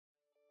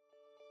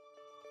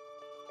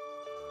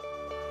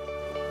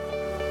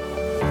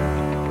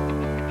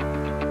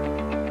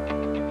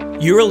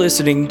You are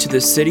listening to the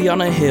City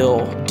on a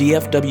Hill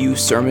DFW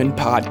Sermon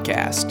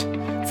Podcast.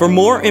 For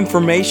more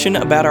information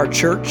about our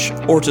church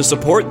or to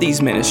support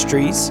these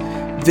ministries,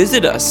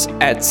 visit us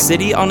at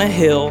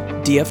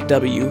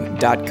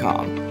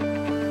cityonahilldfw.com.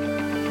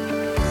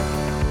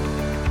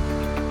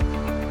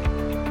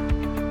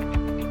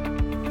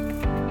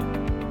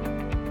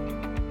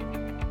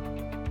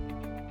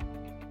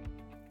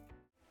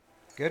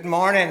 Good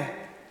morning.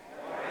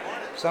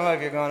 Some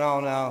of you are going,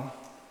 oh no,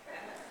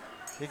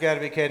 you got to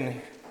be kidding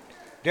me.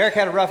 Derek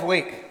had a rough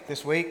week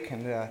this week,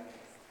 and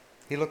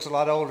he looks a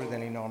lot older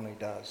than he normally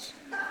does.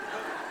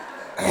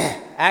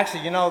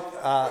 Actually,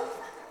 I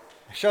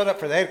showed up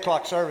for the 8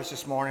 o'clock service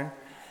this morning,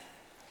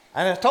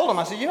 and I told him,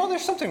 I said,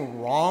 there's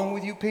something wrong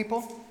with you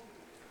people.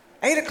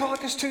 8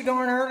 o'clock is too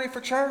darn early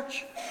for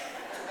church.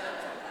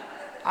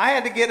 I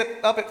had to get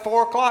up at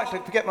 4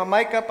 o'clock to get my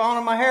makeup on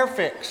and my hair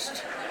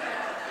fixed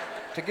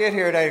to get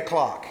here at 8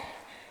 o'clock.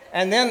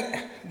 And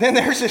then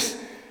there's this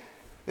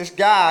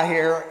guy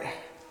here,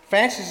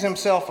 fancies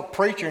himself a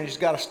preacher, and he's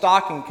got a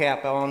stocking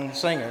cap on and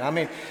singing. I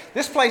mean,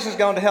 this place has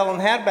gone to hell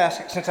in a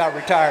handbasket since I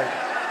retired.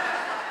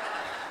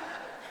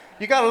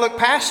 You got to look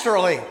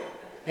pastorally,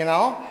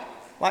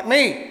 like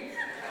me.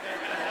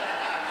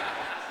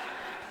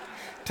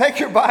 Take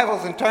your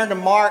Bibles and turn to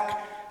Mark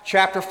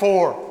chapter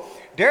 4.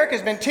 Derek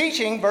has been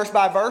teaching verse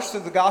by verse through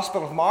the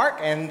Gospel of Mark,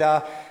 and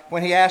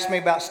when he asked me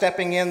about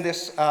stepping in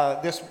this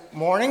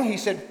morning, he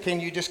said, can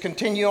you just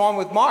continue on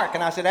with Mark?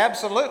 And I said,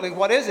 absolutely.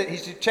 What is it? He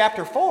said,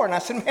 chapter 4. And I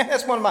said, man,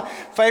 that's one of my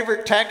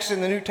favorite texts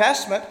in the New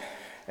Testament.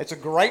 It's a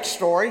great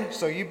story,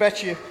 so you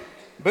bet you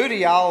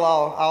booty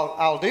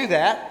I'll do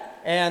that.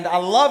 And I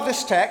love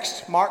this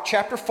text, Mark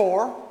chapter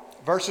 4,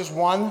 verses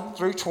 1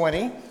 through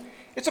 20.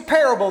 It's a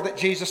parable that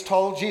Jesus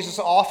told. Jesus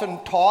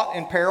often taught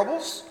in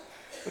parables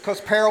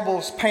because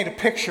parables paint a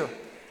picture.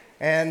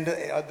 And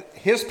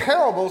his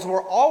parables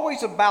were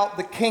always about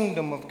the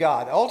kingdom of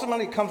God.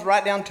 Ultimately, it comes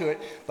right down to it.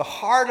 The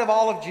heart of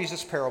all of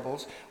Jesus'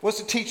 parables was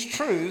to teach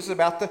truths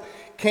about the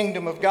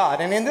kingdom of God.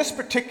 And in this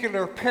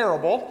particular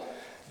parable,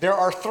 there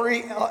are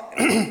three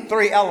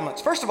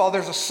elements. First of all,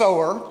 there's a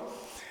sower.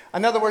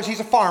 In other words,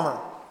 he's a farmer.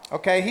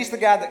 Okay, he's the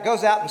guy that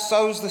goes out and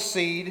sows the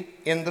seed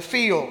in the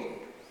field.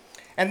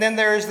 And then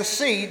there is the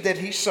seed that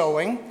he's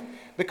sowing,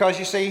 because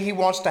you see, he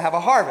wants to have a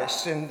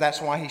harvest, and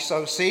that's why he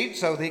sows seed,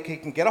 so that he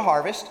can get a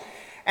harvest.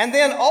 And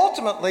then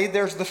ultimately,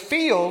 there's the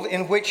field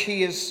in which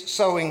he is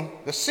sowing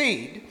the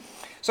seed.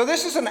 So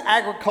this is an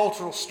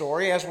agricultural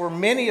story, as were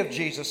many of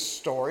Jesus'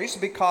 stories,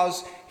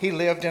 because he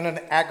lived in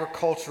an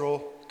agricultural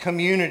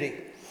community.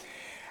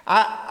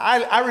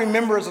 I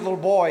remember as a little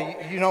boy,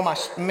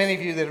 many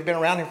of you that have been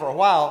around here for a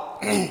while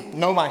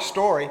know my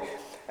story,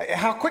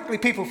 how quickly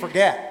people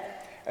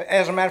forget.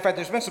 As a matter of fact,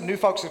 there's been some new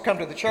folks that come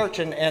to the church,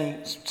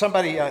 and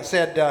somebody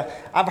said,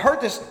 I've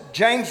heard this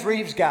James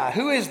Reeves guy.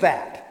 Who is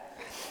that?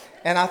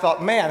 And I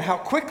thought, man, how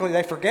quickly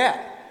they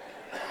forget,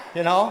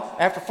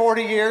 after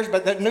 40 years.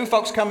 But the new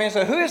folks come in and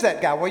say, who is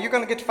that guy? Well, you're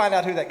going to get to find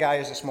out who that guy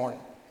is this morning.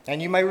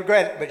 And you may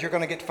regret it, but you're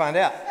going to get to find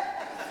out.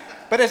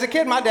 But as a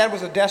kid, my dad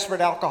was a desperate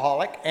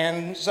alcoholic,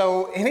 and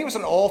he was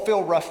an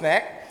oil-filled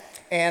roughneck.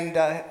 And,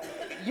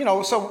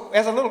 so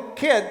as a little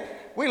kid,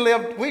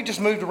 we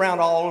just moved around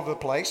all over the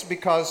place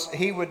because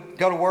he would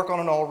go to work on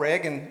an oil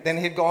rig, and then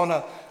he'd go on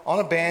a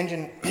binge,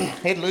 and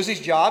he'd lose his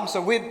job.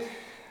 So we'd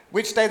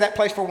stay that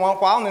place for a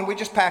while, and then we'd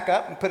just pack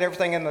up and put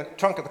everything in the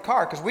trunk of the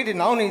car because we didn't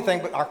own anything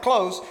but our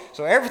clothes.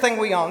 So everything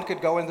we owned could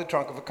go in the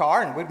trunk of the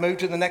car, and we'd move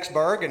to the next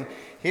burg, and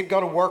he'd go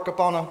to work up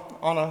on a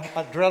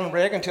drilling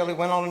rig until he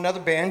went on another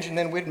binge, and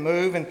then we'd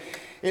move. And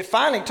it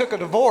finally took a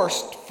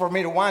divorce for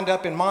me to wind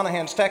up in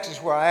Monahans,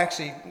 Texas, where I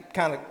actually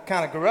kind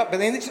of grew up.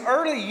 But in these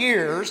early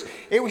years,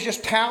 it was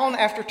just town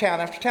after town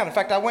after town. In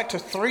fact, I went to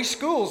 3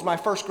 schools my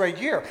first grade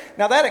year.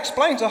 Now that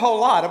explains a whole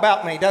lot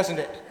about me, doesn't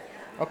it?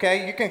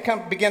 Okay, you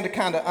can begin to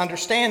kind of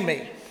understand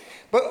me.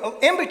 But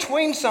in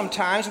between,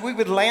 sometimes we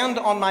would land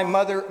on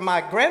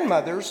my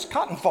grandmother's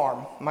cotton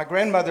farm. My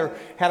grandmother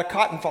had a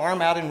cotton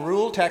farm out in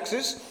rural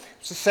Texas.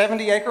 It's a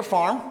 70-acre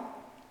farm.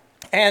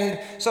 And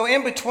so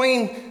in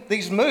between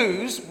these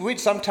moves,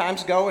 we'd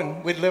sometimes go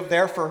and we'd live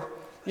there for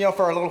a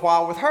little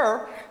while with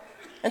her.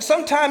 And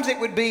sometimes it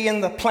would be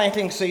in the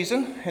planting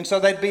season. And so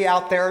they'd be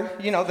out there,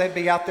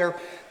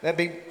 they'd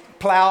be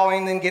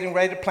plowing and getting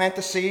ready to plant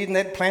the seed, and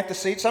they'd plant the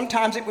seed.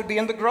 Sometimes it would be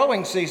in the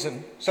growing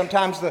season.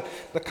 Sometimes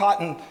the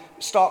cotton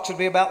stalks would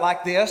be about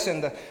like this,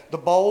 and the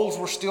bolls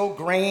were still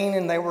green,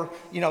 and they were,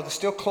 they're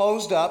still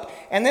closed up.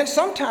 And then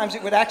sometimes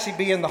it would actually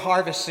be in the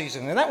harvest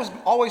season. And that was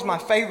always my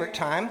favorite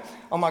time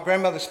on my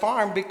grandmother's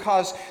farm,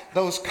 because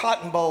those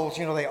cotton bolls,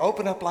 they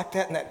open up like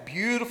that, and that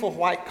beautiful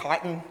white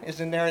cotton is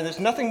in there. And there's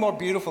nothing more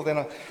beautiful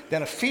than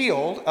a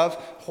field of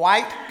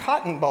white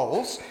cotton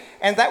bolls.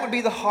 And that would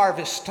be the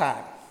harvest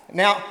time.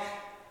 Now,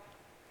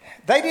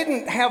 they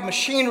didn't have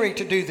machinery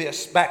to do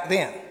this back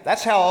then.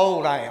 That's how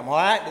old I am, all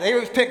right? They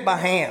was picked by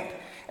hand.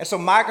 And so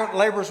migrant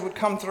laborers would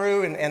come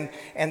through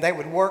and they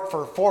would work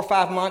for 4 or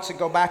 5 months and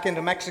go back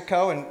into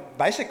Mexico and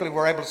basically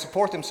were able to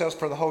support themselves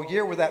for the whole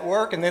year with that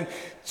work. And then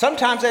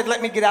sometimes they'd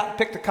let me get out and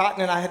pick the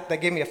cotton, and they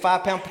gave me a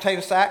 5-pound potato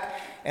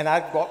sack, and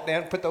I'd walk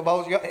down and put the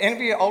bowls. Any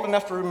of you old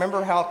enough to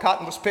remember how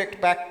cotton was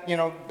picked back in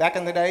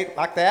the day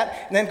like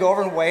that? And then go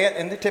over and weigh it,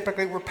 and they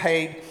typically were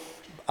paid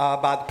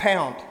by the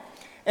pound.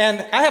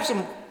 And I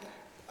have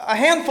a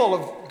handful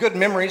of good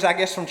memories, I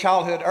guess, from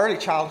childhood, early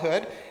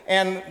childhood,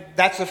 and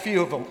that's a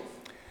few of them.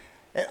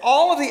 And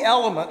all of the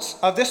elements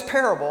of this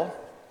parable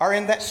are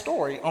in that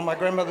story on my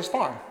grandmother's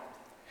farm.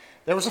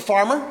 There was a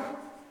farmer,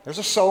 there's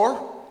a sower,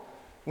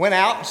 went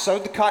out and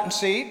sowed the cotton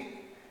seed,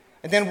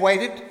 and then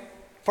waited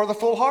for the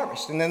full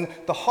harvest. And then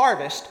the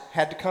harvest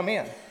had to come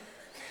in.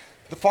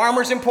 The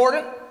farmer is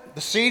important, the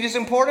seed is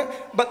important,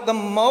 but the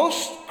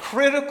most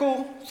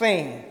critical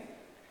thing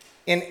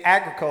in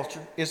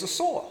agriculture is the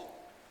soil.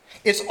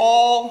 It's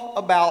all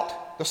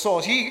about the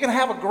soil. You can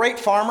have a great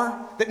farmer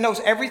that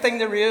knows everything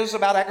there is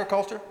about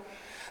agriculture.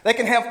 They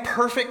can have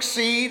perfect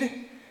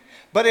seed,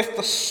 but if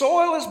the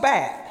soil is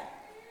bad,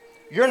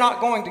 you're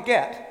not going to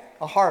get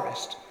a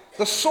harvest.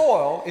 The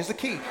soil is the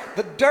key.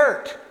 The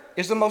dirt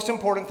is the most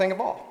important thing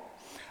of all.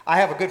 I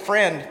have a good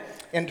friend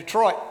in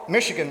Detroit,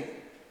 Michigan,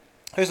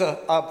 who's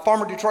a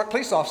former Detroit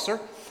police officer,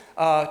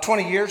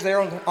 20 years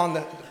there on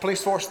the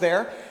police force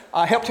there.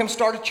 I helped him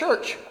start a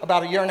church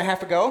about 1.5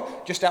 years ago,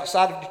 just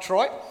outside of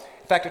Detroit.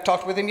 In fact, I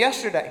talked with him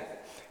yesterday.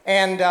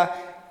 And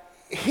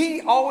he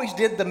always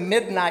did the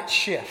midnight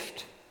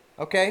shift,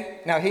 okay?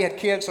 Now, he had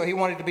kids, so he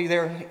wanted to be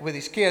there with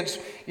his kids,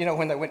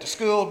 when they went to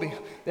school, be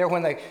there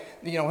when they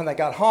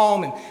got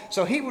home. And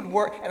so he would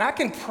work. And I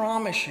can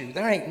promise you,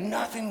 there ain't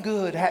nothing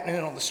good happening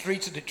on the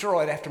streets of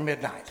Detroit after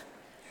midnight.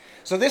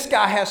 So this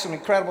guy has some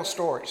incredible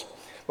stories.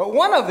 But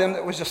one of them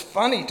that was just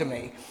funny to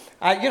me,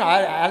 I'd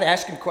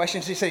ask him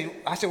questions.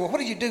 I said, well, what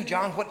did you do,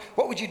 John?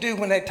 What would you do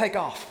when they take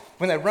off,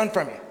 when they run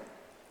from you?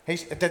 He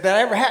said, did that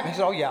ever happen? He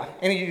said, oh, yeah.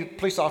 Any of you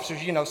police officers,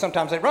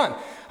 sometimes they run.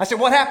 I said,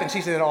 what happens?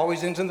 He said, it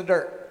always ends in the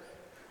dirt.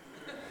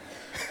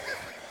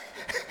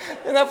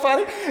 Isn't that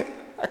funny?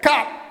 A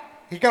cop,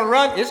 he's going to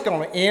run, it's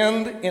going to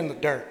end in the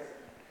dirt.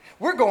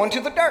 We're going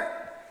to the dirt.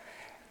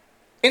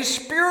 In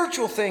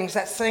spiritual things,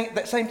 that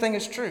same thing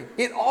is true.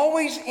 It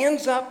always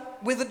ends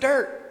up with the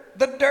dirt.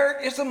 The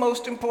dirt is the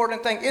most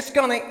important thing. It's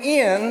going to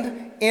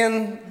end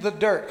in the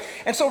dirt.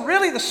 And so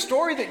really the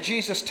story that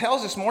Jesus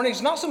tells this morning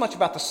is not so much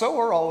about the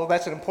sower, although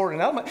that's an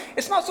important element.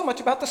 It's not so much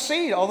about the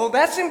seed, although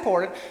that's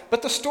important.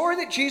 But the story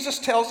that Jesus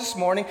tells this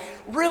morning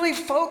really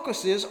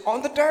focuses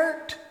on the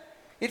dirt.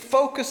 It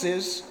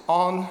focuses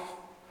on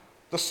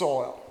the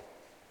soil.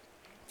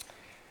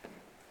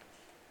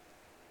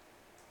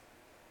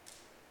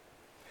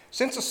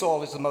 Since the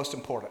soil is the most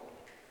important,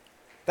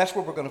 that's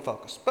where we're going to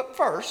focus. But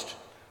first,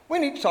 we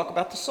need to talk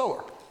about the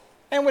sower.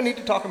 And we need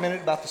to talk a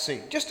minute about the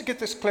seed, just to get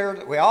this clear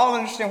that we all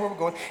understand where we're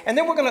going. And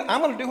then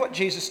I'm going to do what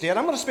Jesus did.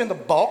 I'm going to spend the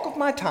bulk of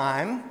my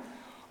time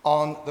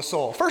on the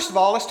soil. First of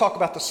all, let's talk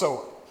about the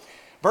sower.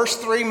 Verse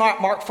 3,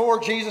 Mark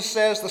 4, Jesus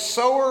says, the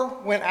sower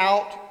went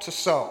out to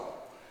sow.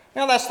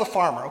 Now that's the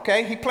farmer,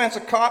 okay? He plants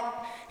a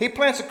crop. He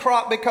plants a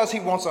crop because he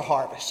wants a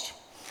harvest.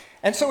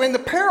 And so in the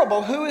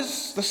parable, who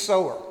is the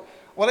sower?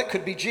 Well, it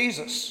could be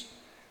Jesus,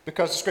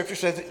 because the scripture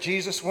says that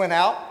Jesus went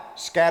out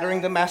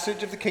scattering the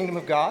message of the kingdom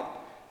of God.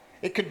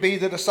 It could be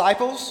the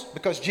disciples,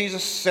 because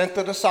Jesus sent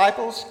the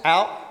disciples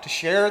out to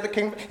share the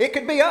kingdom. It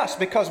could be us,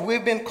 because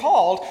we've been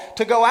called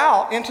to go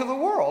out into the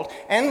world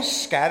and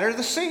scatter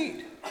the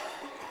seed.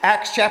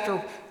 Acts chapter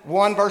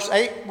 1, verse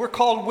 8, we're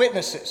called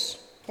witnesses.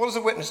 What does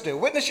a witness do? A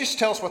witness just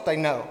tells us what they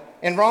know.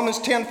 In Romans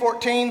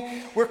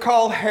 10:14, we're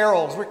called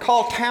heralds. We're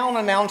called town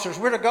announcers.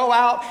 We're to go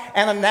out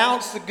and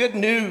announce the good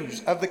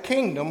news of the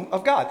kingdom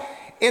of God.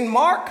 In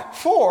Mark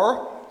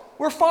 4,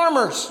 we're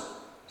farmers.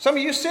 Some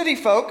of you city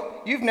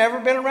folk, you've never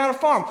been around a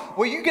farm.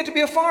 Well, you get to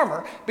be a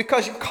farmer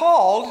because you're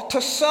called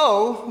to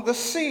sow the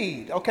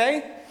seed,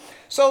 okay?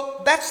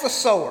 So that's the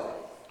sower.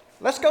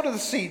 Let's go to the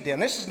seed then.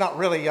 This is not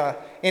really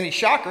any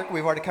shocker.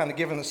 We've already kind of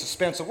given the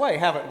suspense away,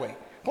 haven't we?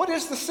 What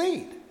is the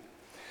seed?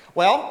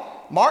 Well,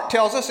 Mark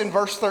tells us in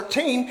verse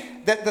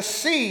 13 that the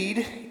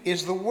seed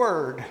is the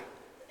word.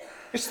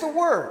 It's the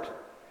word.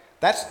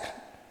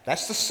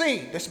 That's the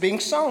seed that's being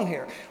sown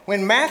here.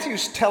 When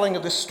Matthew's telling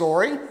of this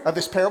story, of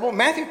this parable,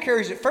 Matthew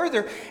carries it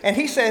further, and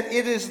he said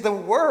it is the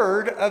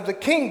word of the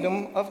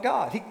kingdom of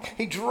God.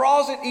 He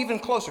draws it even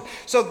closer.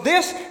 So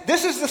this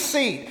is the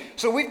seed.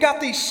 So we've got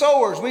these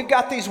sowers, we've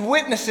got these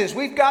witnesses,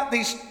 we've got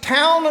these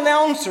town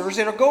announcers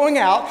that are going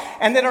out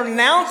and that are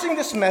announcing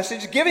this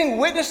message, giving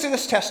witness to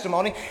this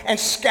testimony, and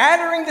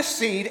scattering the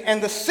seed,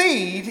 and the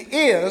seed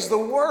is the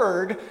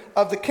word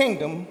of the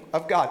kingdom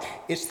of God.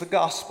 It's the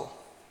gospel.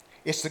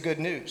 It's the good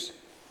news.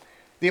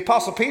 The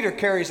Apostle Peter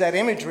carries that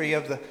imagery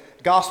of the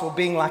gospel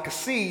being like a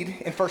seed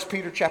in 1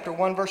 Peter chapter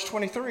 1, verse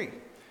 23.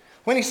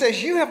 When he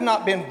says, you have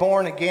not been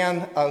born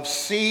again of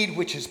seed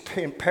which is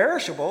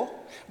imperishable,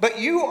 but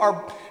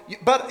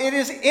it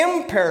is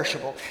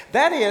imperishable.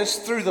 That is,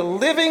 through the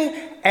living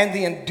and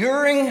the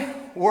enduring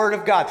Word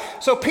of God.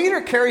 So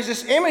Peter carries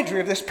this imagery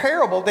of this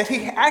parable that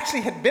he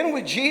actually had been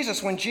with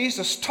Jesus when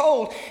Jesus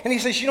told, and he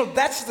says,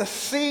 that's the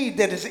seed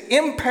that is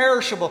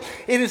imperishable.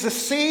 It is the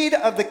seed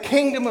of the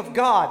kingdom of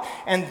God,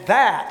 and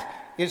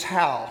that is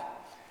how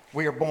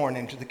we are born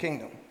into the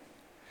kingdom.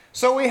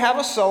 So we have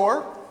a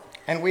sower,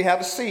 and we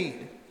have a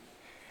seed,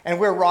 and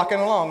we're rocking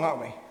along,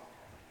 aren't we?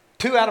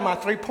 2 out of my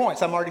 3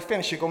 points, I'm already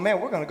finished. You go,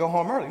 man, we're going to go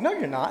home early. No,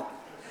 you're not.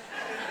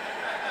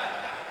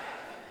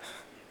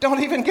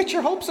 Don't even get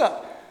your hopes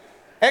up.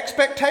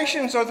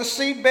 Expectations are the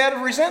seed bed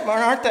of resentment,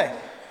 aren't they?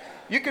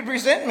 You could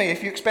resent me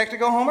if you expect to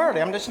go home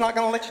early. I'm just not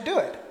going to let you do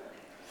it.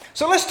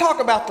 So let's talk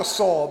about the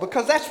soil,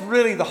 because that's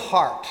really the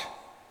heart.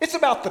 It's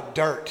about the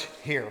dirt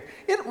here.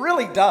 It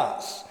really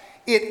does.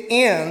 It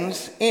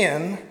ends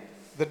in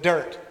the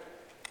dirt.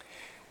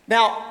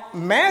 Now,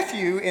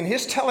 Matthew, in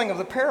his telling of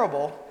the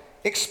parable,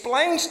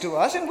 explains to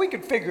us, and we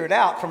could figure it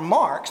out from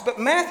Mark's, but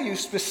Matthew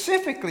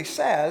specifically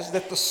says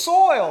that the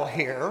soil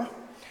here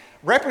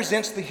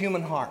represents the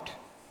human heart.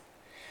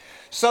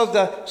 So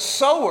the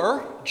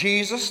sower,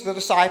 Jesus, the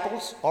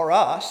disciples, or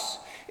us,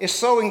 is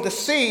sowing the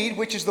seed,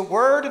 which is the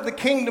word of the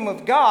kingdom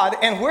of God.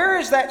 And where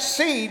is that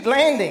seed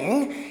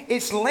landing?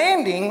 It's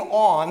landing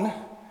on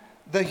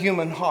the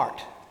human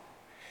heart.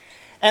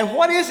 And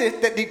what is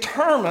it that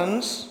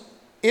determines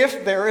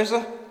if there is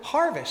a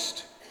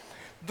harvest?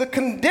 The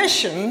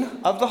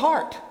condition of the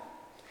heart.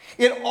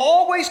 It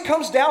always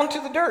comes down to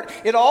the dirt.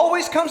 It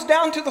always comes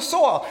down to the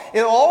soil.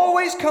 It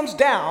always comes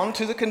down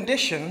to the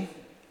condition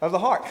of the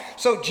heart.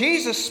 So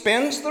Jesus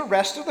spends the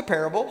rest of the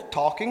parable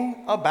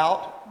talking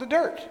about the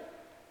dirt,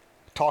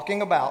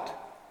 talking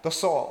about the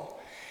soil.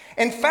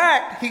 In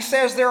fact, he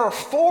says there are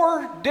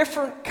 4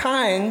 different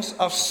kinds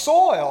of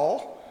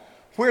soil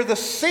where the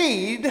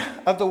seed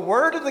of the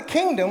word of the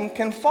kingdom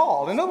can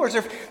fall. In other words,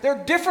 there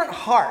are different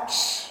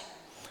hearts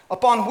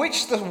upon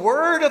which the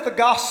word of the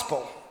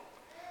gospel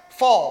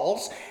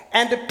falls,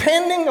 and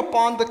depending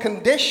upon the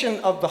condition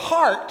of the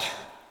heart,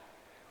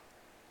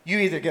 you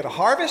either get a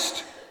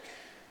harvest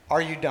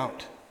or you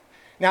don't.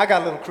 Now, I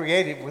got a little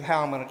creative with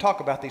how I'm going to talk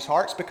about these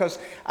hearts, because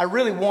I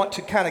really want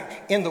to kind of,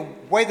 in the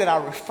way that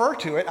I refer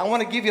to it, I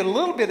want to give you a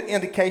little bit of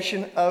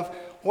indication of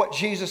what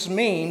Jesus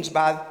means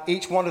by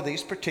each one of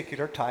these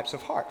particular types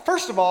of heart.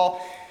 First of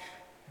all,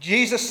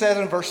 Jesus says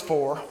in verse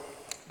 4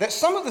 that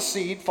some of the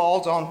seed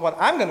falls on what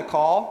I'm going to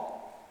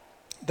call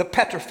the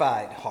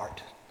petrified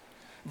heart.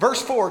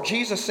 Verse 4,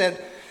 Jesus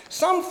said,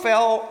 some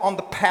fell on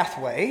the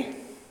pathway,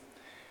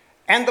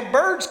 and the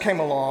birds came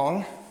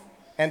along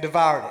and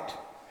devoured it.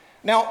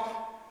 Now,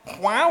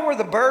 why were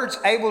the birds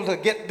able to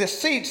get this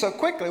seed so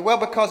quickly? Well,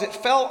 because it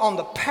fell on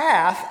the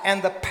path,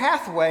 and the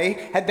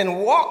pathway had been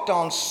walked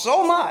on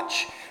so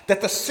much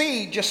that the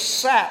seed just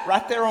sat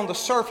right there on the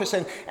surface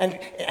and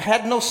it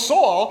had no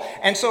soil.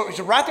 And so it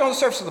was right there on the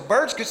surface so the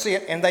birds could see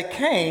it, and they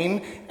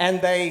came and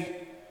they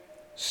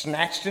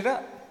snatched it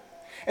up.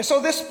 And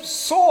so this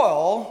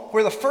soil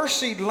where the first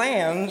seed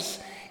lands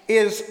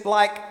is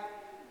like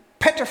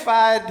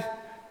petrified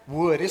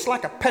wood. It's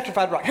like a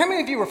petrified rock. How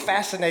many of you were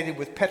fascinated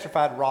with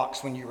petrified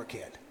rocks when you were a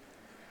kid?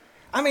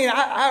 I mean,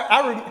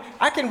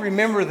 I can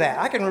remember that.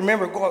 I can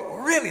remember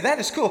going, really, that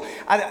is cool.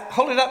 I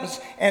hold it up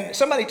and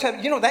somebody tell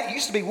me, that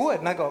used to be wood.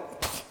 And I go,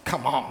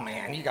 come on,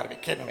 man, you got to be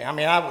kidding me. I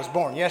mean, I was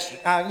born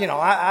yesterday.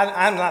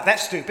 I'm not that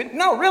stupid.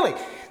 No, really.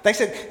 They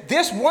said,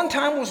 this one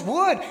time was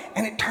wood,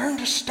 and it turned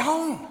to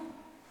stone.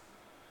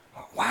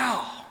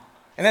 Wow.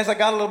 And as I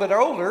got a little bit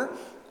older,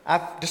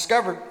 I've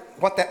discovered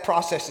what that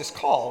process is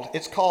called.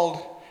 It's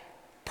called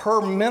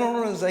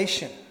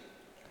permineralization.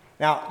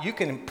 Now, you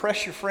can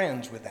impress your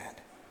friends with that.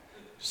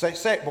 Say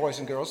it, boys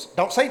and girls.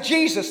 Don't say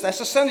Jesus.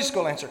 That's a Sunday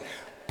school answer.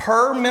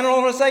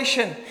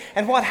 Permineralization.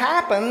 And what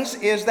happens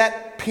is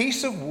that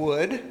piece of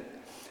wood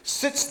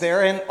sits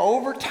there, and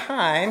over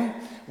time,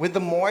 with the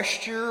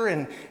moisture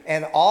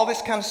and all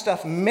this kind of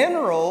stuff,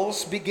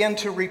 minerals begin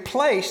to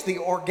replace the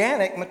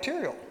organic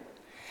material.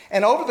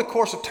 And over the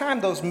course of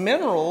time, those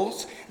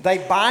minerals, they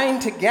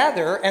bind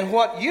together, and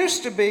what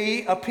used to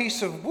be a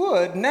piece of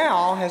wood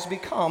now has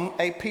become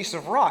a piece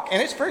of rock.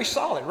 And it's very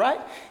solid, right?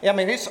 I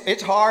mean,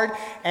 it's hard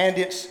and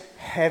it's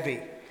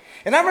heavy.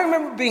 And I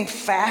remember being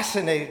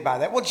fascinated by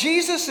that. Well,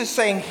 Jesus is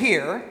saying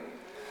here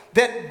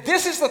that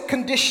this is the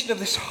condition of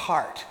this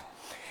heart.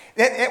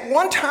 At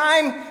one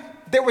time,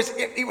 it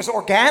was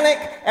organic.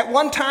 At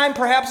one time,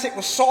 perhaps it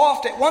was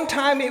soft. At one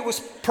time, it was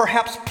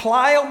perhaps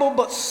pliable.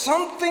 But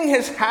something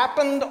has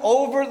happened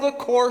over the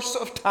course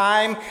of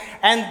time,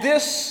 and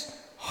this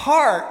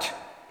heart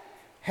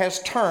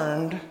has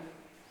turned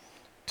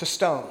to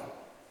stone.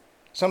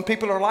 Some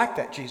people are like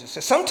that, Jesus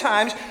says.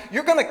 Sometimes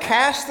you're going to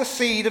cast the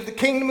seed of the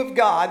kingdom of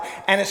God,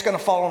 and it's going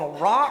to fall on a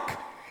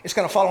rock. It's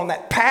going to fall on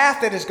that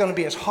path that is going to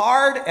be as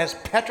hard as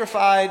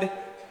petrified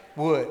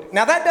wood.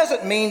 Now, that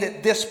doesn't mean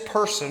that this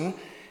person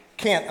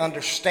can't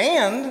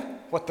understand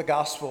what the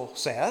gospel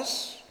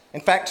says.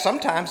 In fact,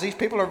 sometimes these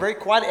people are very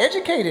quite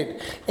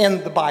educated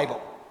in the Bible.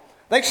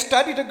 They've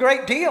studied a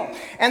great deal,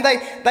 and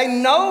they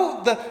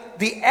know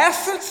the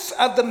essence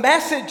of the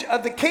message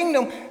of the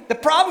kingdom. The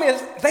problem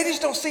is they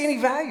just don't see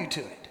any value to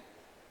it.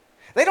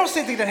 They don't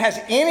see that it has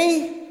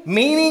any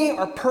meaning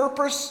or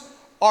purpose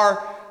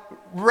or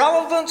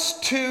relevance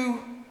to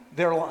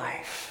their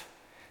life.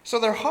 So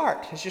their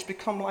heart has just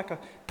become like a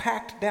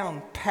packed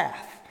down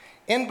path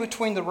in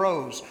between the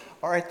rows,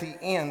 or at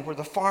the end where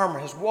the farmer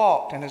has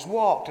walked and has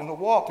walked and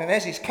walked, and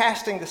as he's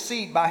casting the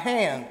seed by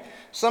hand,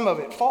 some of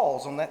it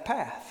falls on that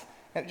path,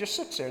 and it just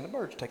sits there and the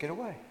birds take it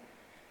away.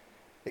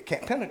 It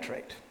can't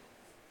penetrate.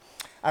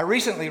 I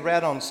recently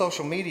read on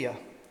social media,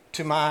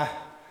 to my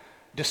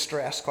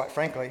distress, quite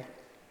frankly,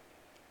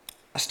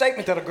 a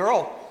statement that a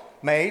girl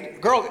made. A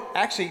girl,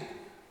 actually,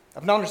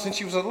 I've known her since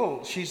she was a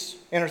little. She's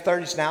in her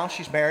 30s now.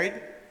 She's married.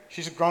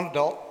 She's a grown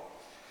adult.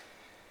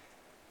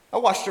 I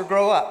watched her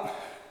grow up.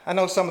 I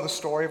know some of the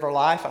story of her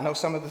life. I know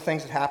some of the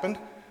things that happened,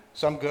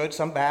 some good,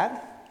 some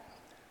bad.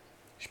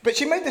 But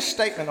she made this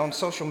statement on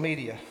social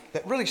media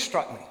that really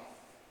struck me.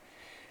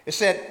 It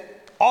said,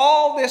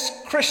 all this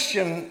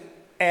Christian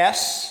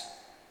S,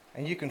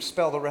 and you can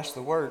spell the rest of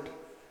the word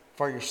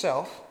for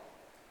yourself,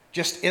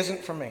 just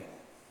isn't for me.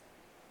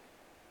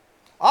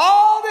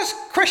 All this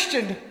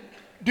Christian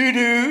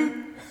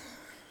doo-doo,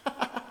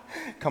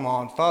 come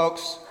on,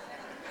 folks,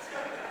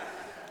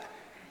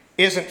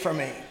 isn't for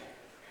me.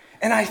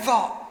 And I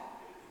thought,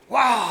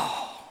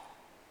 wow,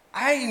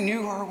 I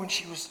knew her when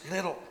she was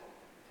little,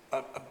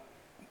 a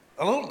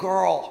little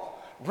girl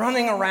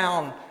running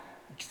around,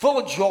 full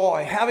of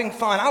joy, having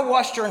fun. I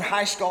watched her in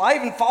high school. I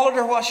even followed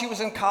her while she was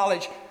in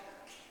college.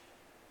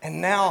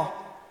 And now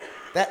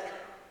that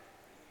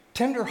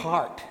tender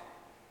heart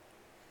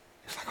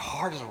is like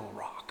hard as a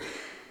rock.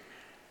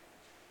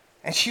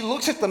 And she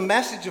looks at the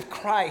message of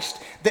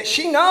Christ that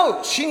she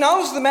knows. She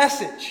knows the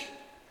message.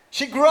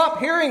 She grew up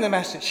hearing the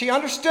message. She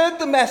understood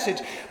the message.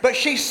 But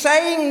she's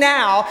saying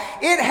now,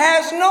 it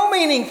has no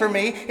meaning for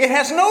me. It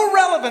has no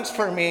relevance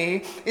for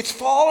me. It's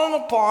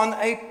fallen upon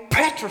a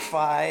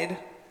petrified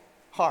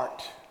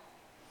heart.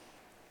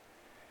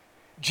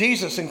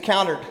 Jesus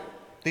encountered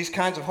these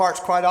kinds of hearts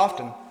quite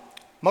often.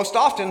 Most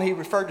often, he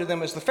referred to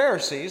them as the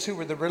Pharisees, who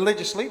were the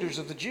religious leaders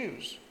of the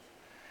Jews.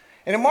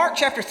 And in Mark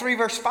chapter 3,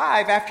 verse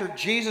 5, after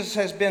Jesus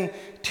has been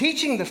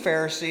teaching the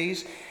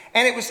Pharisees,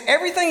 and it was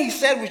everything he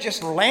said was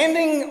just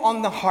landing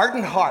on the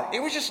hardened heart. It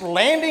was just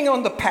landing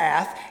on the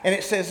path. And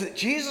it says that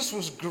Jesus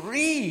was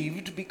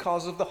grieved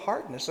because of the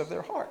hardness of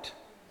their heart.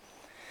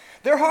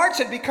 Their hearts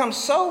had become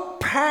so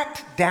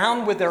packed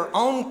down with their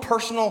own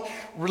personal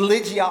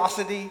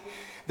religiosity,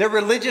 their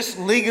religious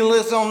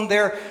legalism,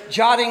 their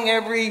jotting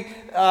every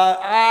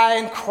I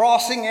and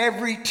crossing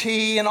every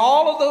T, and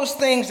all of those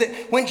things, that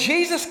when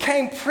Jesus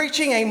came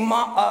preaching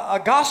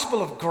a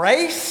gospel of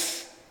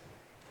grace,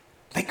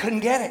 they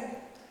couldn't get it.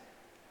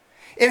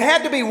 It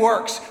had to be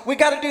works. We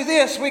got to do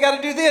this, we got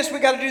to do this, we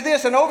got to do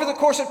this. And over the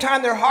course of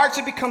time, their hearts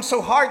had become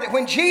so hard that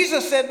when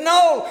Jesus said,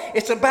 no,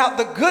 it's about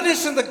the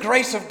goodness and the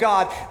grace of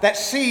God, that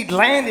seed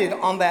landed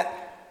on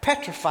that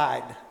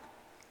petrified,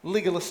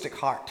 legalistic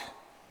heart.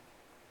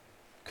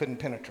 Couldn't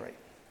penetrate.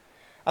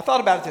 I thought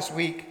about it this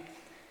week.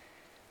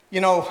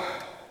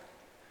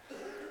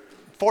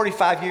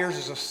 45 years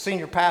as a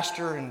senior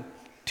pastor, and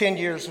 10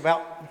 years,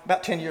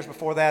 about 10 years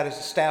before that as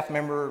a staff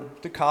member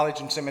through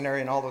college and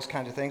seminary and all those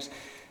kinds of things.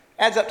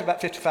 Adds up to about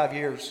 55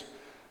 years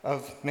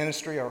of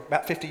ministry, or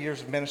about 50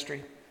 years of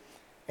ministry.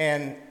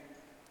 And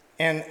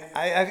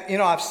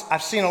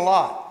I've seen a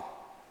lot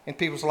in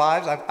people's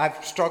lives.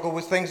 I've struggled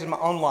with things in my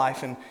own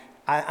life, and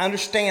I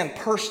understand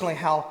personally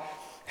how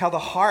the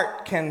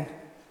heart can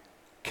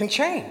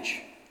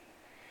change.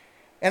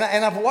 And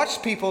I've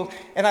watched people,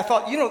 and I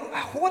thought,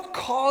 what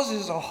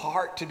causes a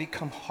heart to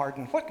become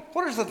hardened? What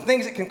are the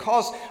things that can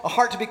cause a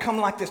heart to become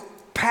like this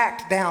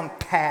packed down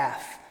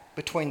path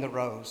between the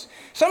rows?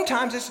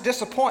 Sometimes it's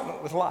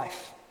disappointment with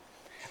life.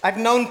 I've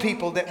known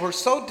people that were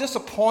so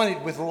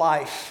disappointed with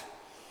life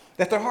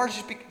that their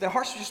hearts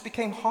just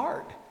became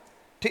hard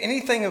to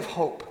anything of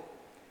hope.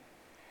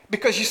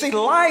 Because you see,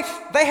 life,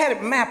 they had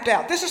it mapped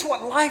out. This is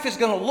what life is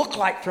going to look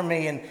like for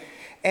me,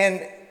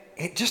 and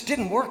it just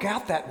didn't work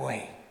out that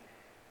way.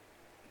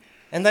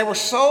 And they were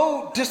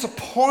so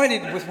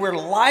disappointed with where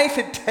life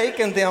had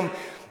taken them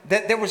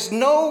that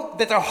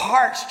that their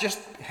hearts just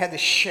had this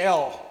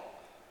shell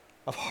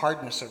of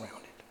hardness around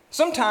it.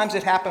 Sometimes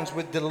it happens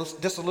with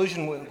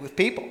disillusion with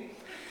people.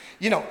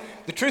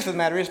 The truth of the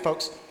matter is,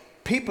 folks,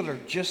 people are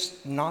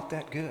just not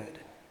that good,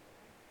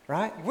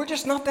 right? We're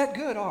just not that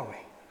good, are we?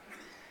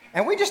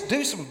 And we just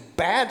do some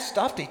bad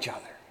stuff to each other.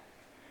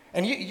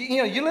 And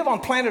you live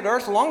on planet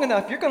Earth long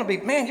enough, you're going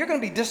to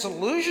be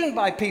disillusioned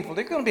by people.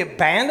 They're going to be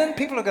abandoned.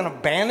 People are going to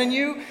abandon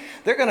you.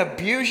 They're going to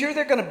abuse you.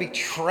 They're going to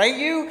betray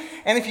you.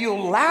 And if you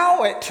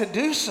allow it to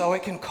do so,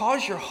 it can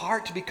cause your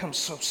heart to become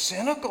so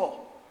cynical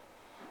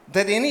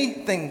that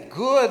anything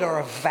good or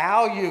of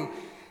value,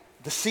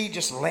 the seed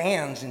just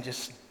lands and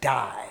just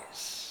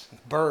dies.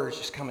 Birds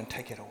just come and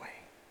take it away.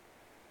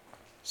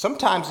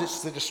 Sometimes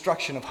it's the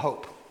destruction of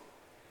hope.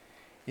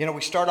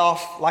 We start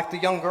off like the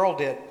young girl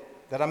did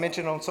that I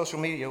mentioned on social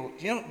media,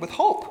 with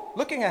hope,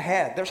 looking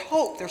ahead. There's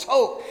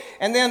hope.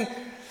 And then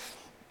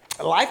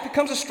life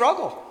becomes a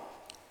struggle.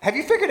 Have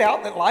you figured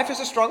out that life is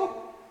a struggle?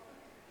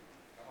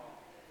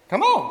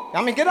 Come on.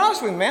 I mean, get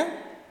honest with me, man.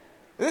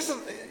 This is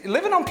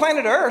living on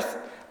planet Earth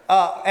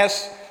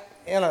as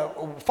in a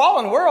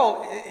fallen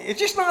world. It's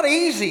just not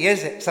easy,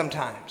 is it?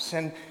 Sometimes,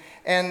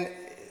 and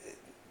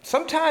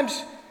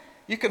sometimes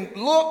you can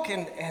look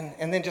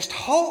and then just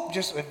hope.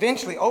 Just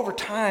eventually, over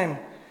time,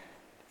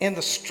 in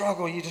the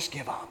struggle, you just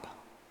give up.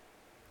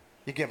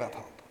 You give up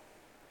hope.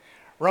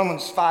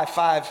 Romans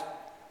 5:5.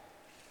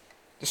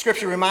 The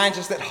scripture reminds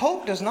us that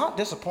hope does not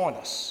disappoint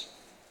us.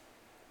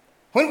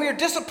 When we are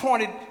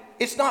disappointed,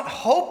 it's not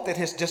hope that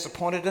has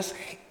disappointed us.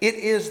 It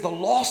is the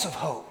loss of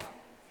hope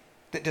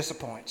that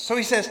disappoints. So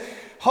he says,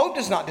 hope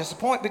does not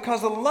disappoint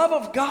because the love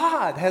of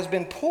God has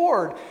been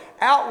poured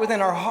out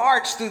within our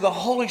hearts through the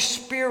Holy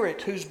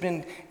Spirit who's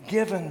been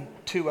given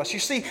to us. You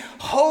see,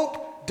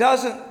 hope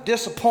doesn't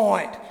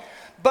disappoint,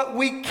 but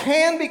we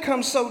can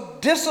become so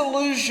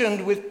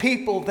disillusioned with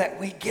people that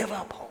we give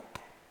up hope.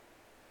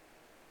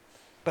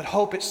 But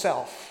hope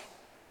itself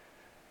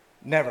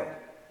never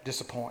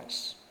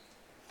disappoints.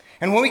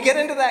 And when we get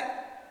into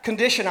that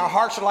condition, our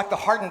hearts are like the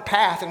hardened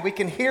path, and we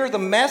can hear the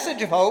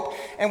message of hope,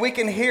 and we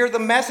can hear the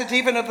message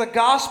even of the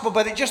gospel,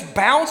 but it just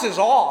bounces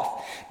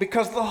off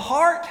because the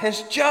heart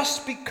has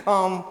just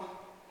become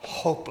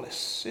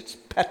hopeless. It's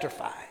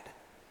petrified,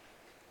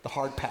 the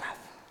hard path.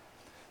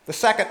 The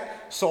second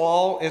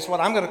soil is what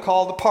I'm going to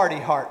call the party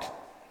heart.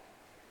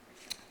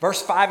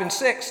 Verse 5 and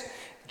 6,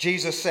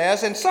 Jesus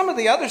says, and some of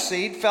the other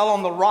seed fell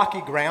on the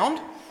rocky ground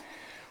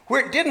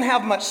where it didn't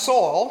have much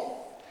soil,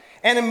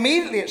 and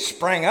immediately it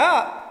sprang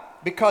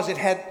up because it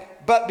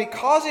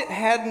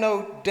had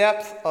no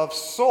depth of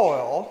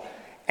soil,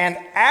 and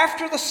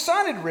after the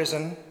sun had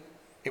risen,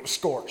 it was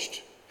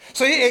scorched.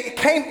 So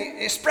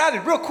it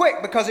sprouted real quick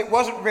because it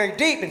wasn't very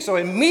deep, and so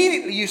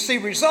immediately you see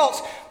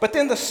results, but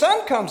then the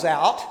sun comes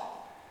out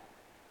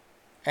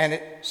and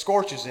it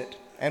scorches it,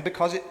 and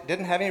because it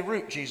didn't have any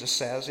root, Jesus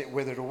says, it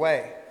withered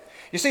away.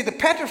 You see, the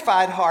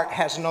petrified heart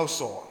has no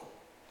soil,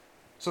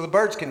 so the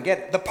birds can get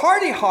it. The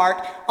party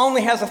heart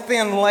only has a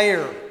thin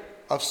layer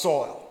of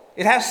soil.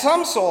 It has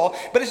some soil,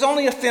 but it's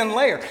only a thin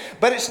layer.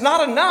 But it's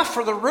not enough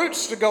for the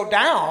roots to go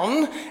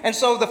down, and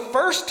so the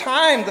first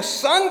time the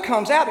sun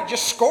comes out, it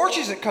just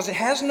scorches it because it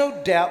has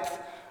no depth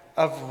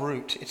of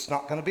root. It's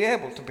not going to be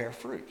able to bear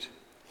fruit.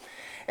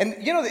 And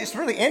you know, it's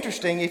really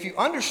interesting. If you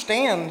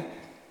understand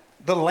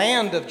the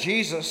land of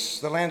Jesus,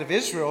 the land of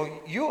Israel,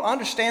 you'll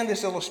understand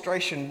this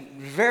illustration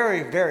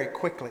very, very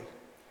quickly.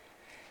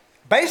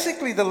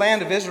 Basically, the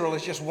land of Israel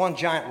is just one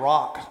giant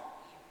rock.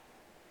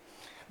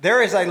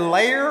 There is a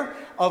layer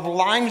of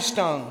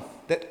limestone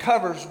that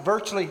covers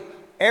virtually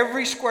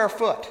every square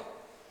foot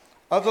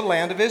of the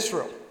land of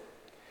Israel.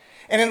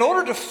 And in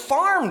order to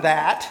farm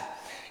that,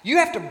 you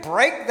have to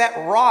break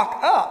that rock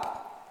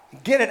up,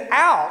 get it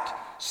out,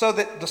 so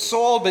that the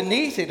soil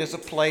beneath it is a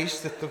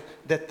place that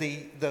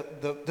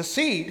the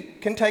seed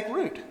can take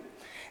root.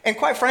 And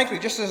quite frankly,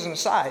 just as an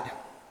aside,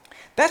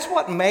 that's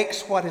what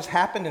makes what has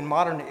happened in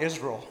modern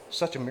Israel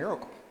such a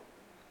miracle.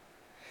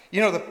 You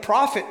know,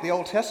 the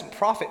Old Testament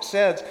prophet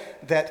says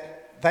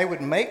that they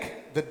would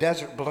make the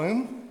desert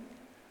bloom.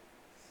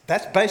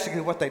 That's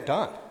basically what they've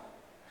done.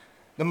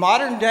 The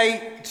modern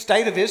day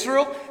state of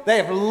Israel, they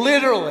have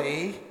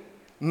literally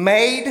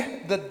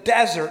made the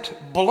desert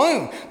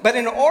bloom. But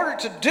in order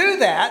to do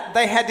that,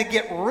 they had to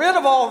get rid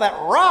of all that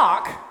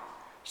rock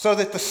so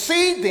that the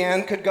seed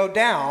then could go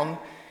down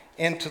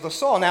into the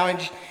soil. Now,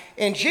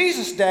 in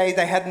Jesus' day,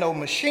 they had no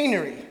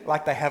machinery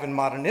like they have in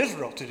modern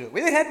Israel to do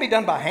it. It had to be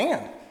done by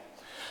hand.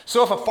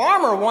 So if a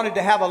farmer wanted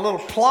to have a little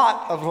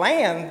plot of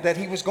land that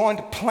he was going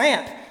to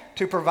plant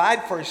to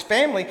provide for his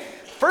family,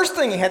 first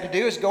thing he had to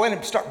do is go in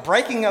and start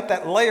breaking up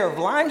that layer of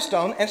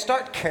limestone and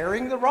start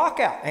carrying the rock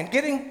out and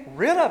getting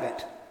rid of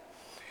it.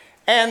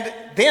 And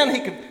then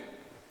he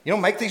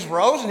could, make these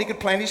rows and he could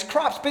plant these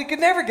crops, but he could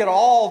never get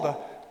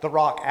all the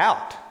rock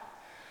out.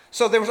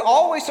 So there was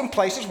always some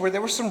places where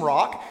there was some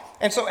rock.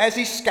 And so as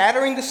he's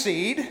scattering the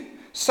seed,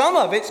 some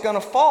of it's going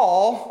to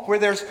fall where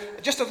there's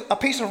just a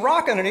piece of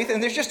rock underneath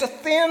and there's just a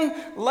thin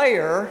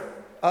layer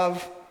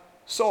of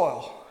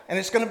soil. And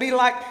it's going to be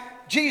like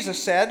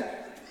Jesus said,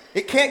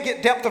 it can't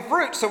get depth of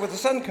root, so when the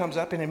sun comes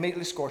up, it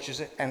immediately scorches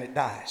it and it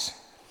dies.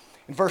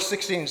 In verse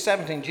 16 and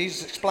 17,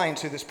 Jesus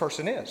explains who this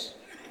person is.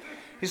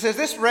 He says,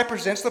 this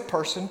represents the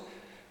person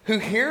who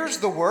hears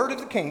the word of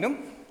the kingdom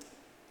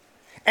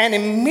and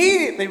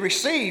immediately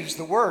receives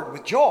the word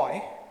with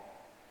joy,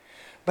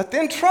 but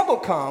then trouble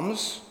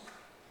comes,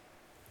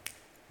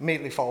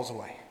 immediately falls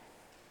away.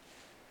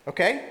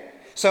 Okay?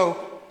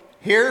 So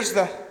here's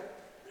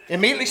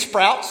immediately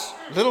sprouts,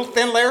 little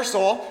thin layer of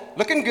soil,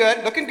 looking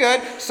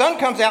good. Sun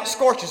comes out,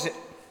 scorches it,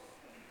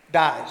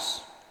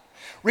 dies.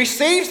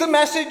 Receives the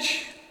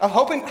message of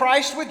hope in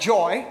Christ with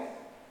joy,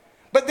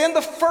 but then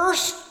the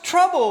first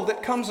trouble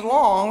that comes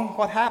along,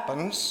 what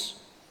happens?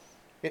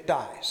 It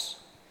dies.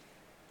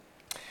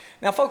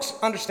 Now, folks,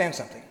 understand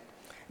something.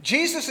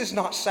 Jesus is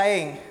not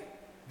saying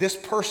this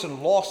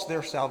person lost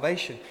their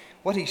salvation.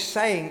 What he's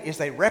saying is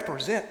they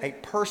represent a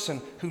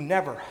person who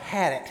never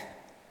had it.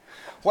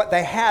 What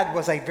they had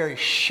was a very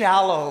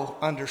shallow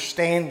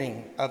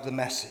understanding of the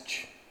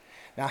message.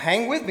 Now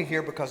hang with me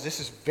here because this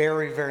is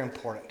very, very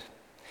important.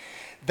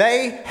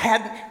 They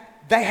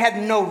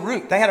had no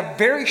root. They had a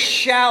very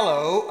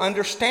shallow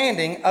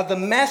understanding of the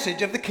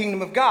message of the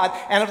kingdom of God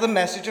and of the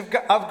message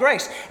of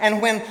grace.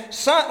 And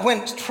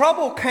when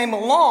trouble came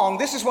along,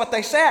 this is what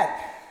they said.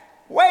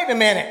 Wait a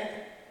minute.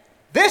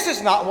 This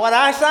is not what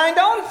I signed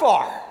on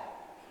for.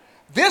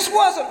 This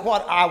wasn't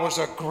what I was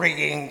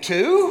agreeing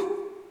to.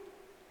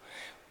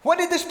 What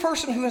did this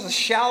person who has a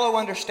shallow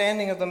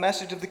understanding of the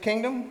message of the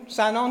kingdom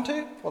sign on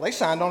to? Well, they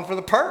signed on for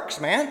the perks,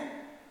 man.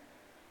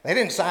 They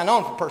didn't sign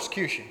on for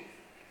persecution.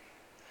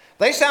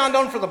 They signed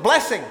on for the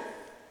blessing.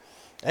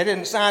 They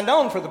didn't sign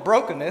on for the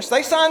brokenness.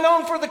 They signed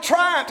on for the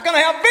triumph. They're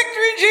going to have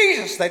victory in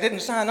Jesus. They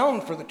didn't sign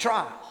on for the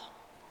trial.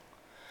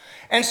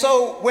 And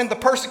so when the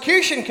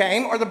persecution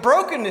came, or the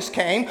brokenness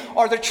came,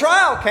 or the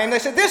trial came, they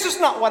said, this is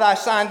not what I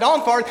signed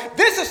on for.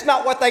 This is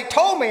not what they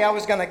told me I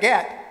was going to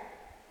get.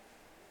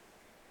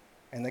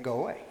 And they go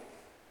away.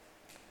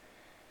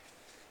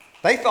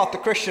 They thought the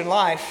Christian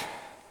life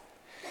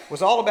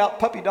was all about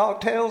puppy dog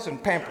tails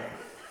and pampering.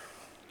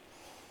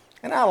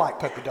 And I like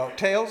puppy dog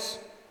tails.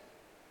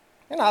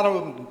 And I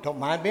don't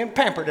mind being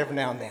pampered every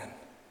now and then.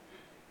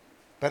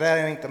 But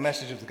that ain't the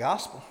message of the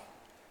gospel.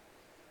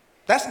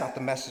 That's not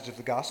the message of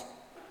the gospel.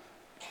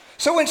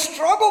 So when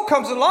struggle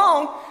comes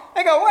along,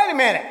 they go, wait a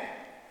minute,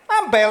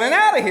 I'm bailing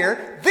out of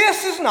here.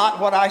 This is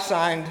not what I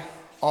signed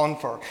on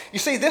for. You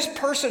see, this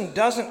person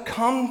doesn't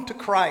come to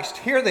Christ.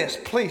 Hear this,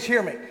 please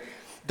hear me.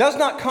 Does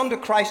not come to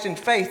Christ in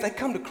faith. They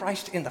come to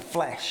Christ in the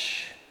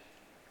flesh.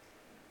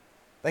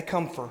 They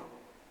come for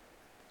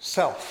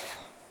self.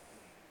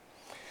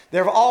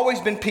 There have always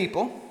been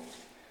people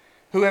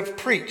who have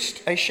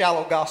preached a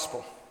shallow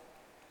gospel.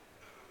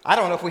 I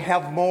don't know if we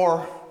have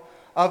more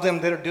of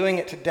them that are doing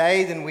it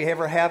today than we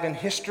ever have in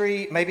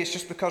history. Maybe it's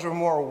just because we're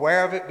more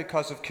aware of it,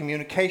 because of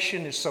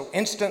communication is so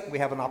instant. We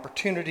have an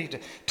opportunity to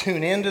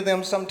tune into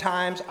them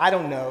sometimes. I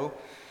don't know.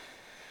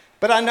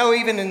 But I know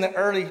even in the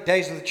early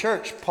days of the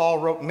church, Paul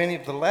wrote many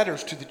of the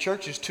letters to the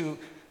churches to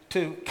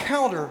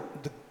counter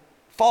the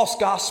false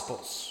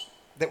gospels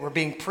that were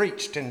being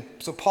preached. And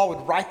so Paul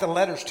would write the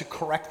letters to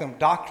correct them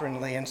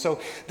doctrinally. And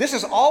so this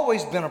has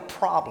always been a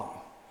problem.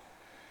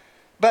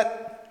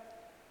 But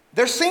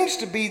there seems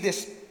to be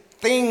this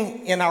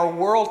thing in our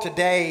world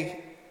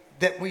today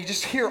that we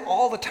just hear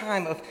all the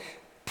time of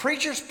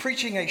preachers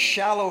preaching a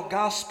shallow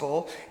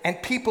gospel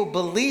and people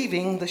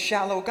believing the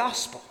shallow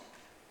gospel.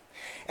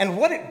 And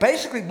what it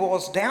basically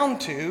boils down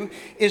to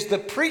is the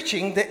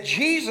preaching that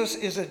Jesus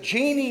is a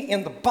genie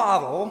in the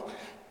bottle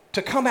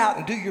to come out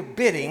and do your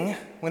bidding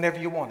whenever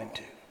you want him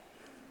to.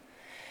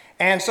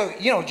 And so,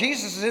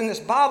 Jesus is in this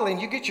bottle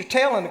and you get your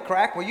tail in the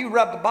crack. Well, you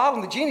rub the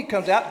bottle and the genie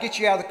comes out, gets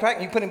you out of the crack,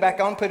 and you put him back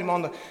on, put him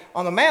on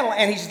the mantle,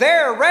 and he's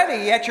there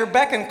ready at your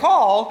beck and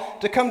call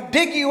to come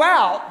dig you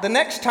out the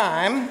next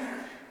time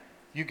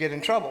you get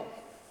in trouble.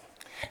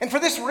 And for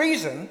this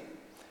reason,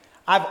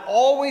 I've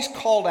always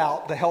called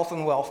out the health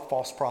and wealth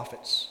false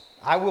prophets.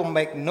 I will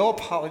make no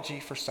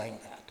apology for saying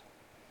that.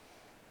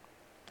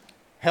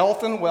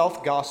 Health and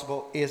wealth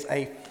gospel is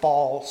a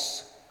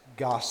false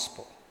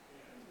gospel.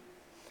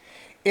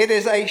 It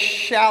is a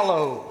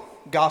shallow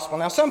gospel.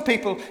 Now, some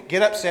people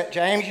get upset.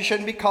 James, you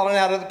shouldn't be calling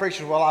out other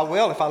preachers. Well, I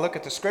will if I look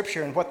at the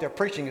scripture and what they're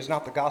preaching is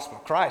not the gospel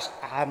of Christ.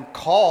 I'm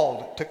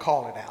called to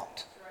call it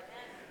out.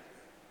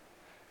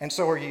 And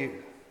so are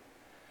you.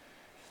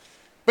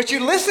 But you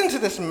listen to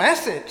this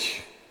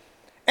message,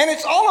 and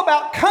it's all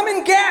about come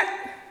and get.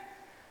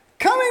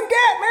 Come and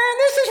get, man.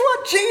 This is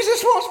what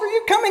Jesus wants for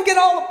you. Come and get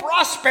all the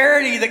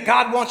prosperity that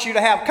God wants you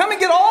to have. Come and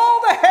get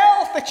all the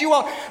health that you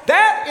want.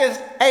 That is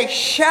a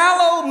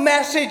shallow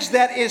message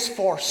that is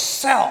for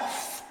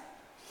self.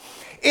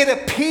 It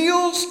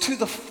appeals to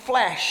the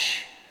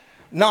flesh,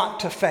 not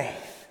to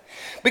faith.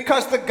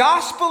 Because the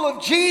gospel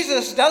of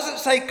Jesus doesn't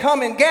say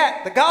come and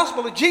get. The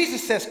gospel of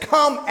Jesus says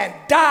come and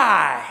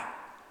die.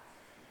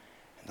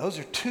 And those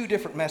are two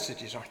different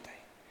messages, aren't they?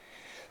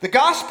 The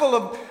gospel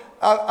of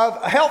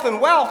health and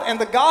wealth and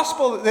the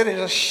gospel that is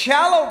a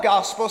shallow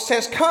gospel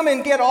says come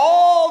and get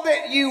all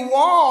that you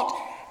want,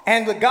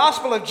 and the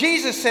gospel of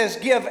Jesus says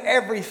give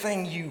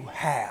everything you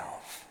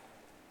have.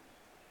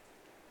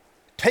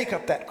 Take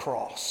up that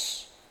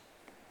cross.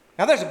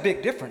 Now there's a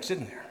big difference,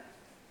 isn't there?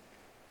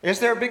 Is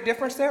there a big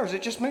difference there, or is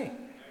it just me?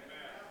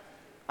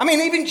 I mean,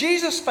 even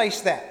Jesus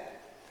faced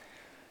that.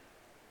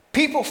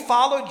 People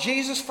followed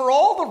Jesus for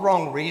all the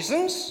wrong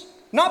reasons.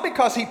 Not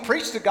because he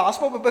preached the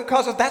gospel, but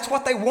because that's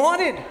what they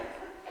wanted.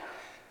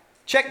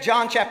 Check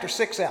John chapter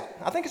 6 out.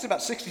 I think it's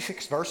about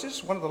 66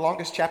 verses, one of the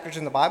longest chapters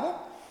in the Bible.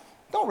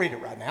 Don't read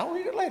it right now,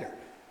 read it later.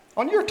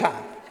 On your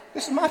time.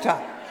 This is my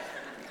time.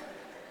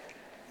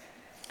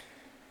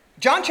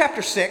 John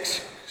chapter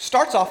 6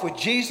 starts off with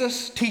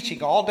Jesus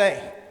teaching all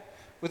day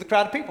with a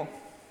crowd of people.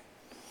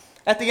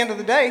 At the end of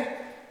the day,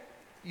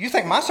 you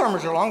think my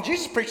sermons are long,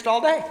 Jesus preached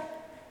all day.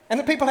 And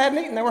the people hadn't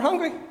eaten, they were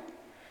hungry.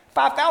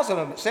 5,000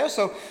 of them, it says.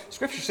 So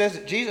Scripture says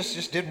that Jesus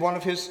just did one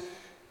of his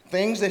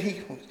things that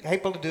he was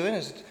able to do, and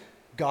as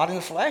God in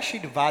the flesh, he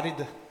divided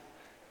the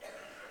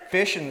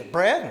fish and the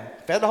bread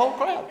and fed the whole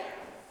crowd.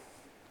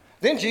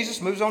 Then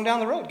Jesus moves on down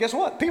the road. Guess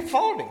what? People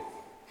followed him.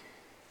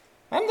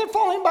 And they're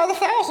following him by the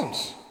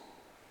thousands.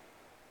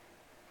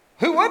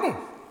 Who wouldn't?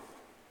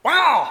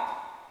 Wow.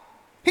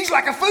 He's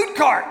like a food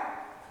cart.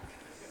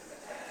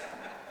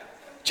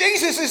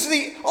 Jesus is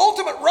the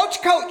ultimate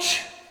roach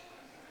coach.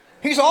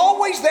 He's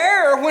always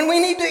there when we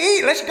need to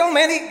eat. Let's go,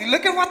 man.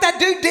 Look at what that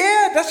dude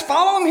did. Let's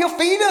follow him. He'll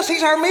feed us.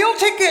 He's our meal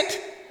ticket.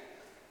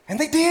 And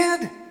they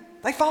did.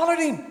 They followed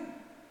him.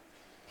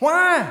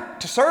 Why?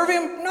 To serve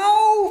him?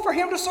 No, for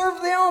him to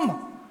serve them.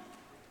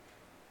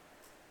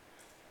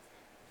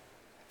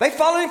 They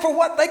followed him for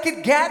what they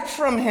could get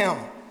from him.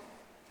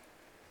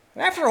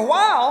 And after a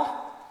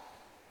while,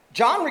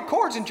 John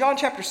records in John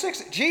chapter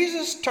 6 that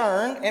Jesus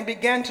turned and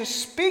began to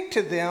speak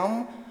to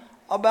them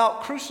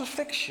about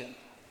crucifixion,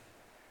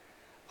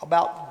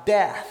 about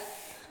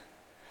death,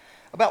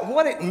 about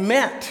what it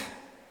meant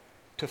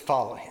to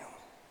follow him.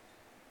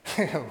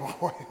 Wait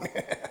a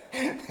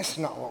minute. That's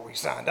not what we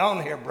signed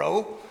on here,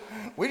 bro.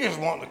 We just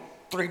want the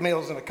 3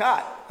 meals in a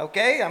cot,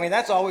 okay? I mean,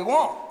 that's all we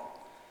want.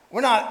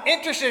 We're not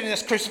interested in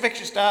this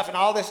crucifixion stuff and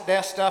all this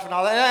death stuff and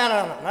all that.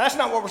 No. That's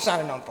not what we're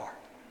signing on for.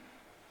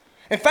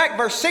 In fact,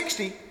 verse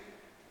 60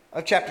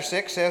 of chapter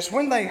 6 says,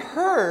 when they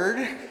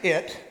heard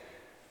it,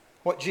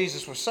 what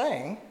Jesus was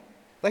saying,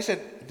 they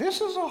said,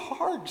 this is a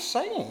hard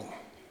saying.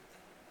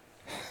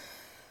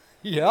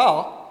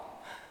 Yeah.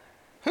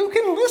 Who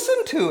can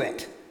listen to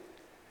it?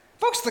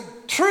 Folks, the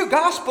true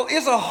gospel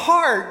is a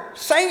hard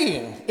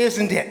saying,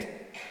 isn't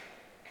it?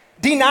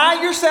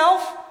 Deny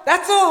yourself,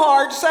 that's a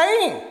hard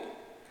saying.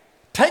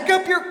 Take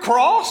up your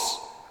cross,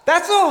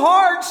 that's a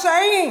hard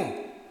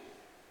saying.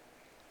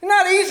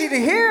 Not easy to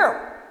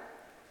hear.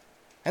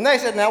 And they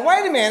said, now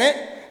wait a minute,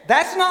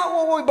 that's not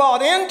what we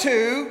bought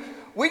into.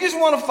 We just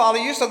want to follow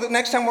you so that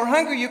next time we're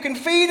hungry, you can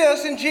feed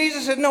us. And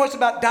Jesus said, no, it's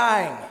about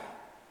dying.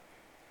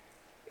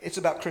 It's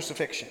about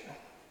crucifixion.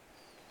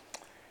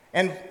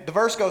 And the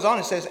verse goes on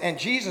and says, and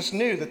Jesus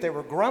knew that they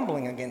were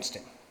grumbling against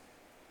him.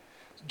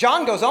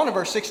 John goes on in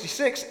verse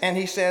 66 and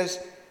he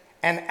says,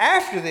 and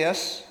after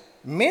this,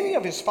 many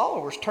of his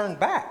followers turned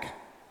back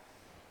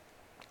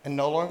and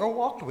no longer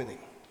walked with him.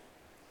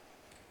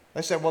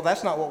 They said, well,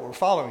 that's not what we're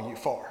following you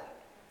for.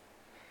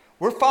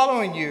 We're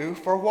following you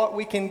for what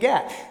we can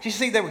get. You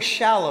see, they were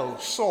shallow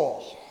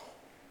soul.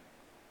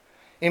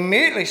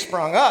 Immediately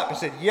sprung up and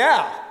said,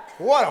 yeah,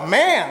 what a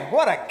man,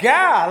 what a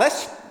guy.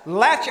 Let's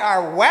latch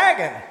our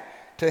wagon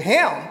to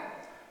him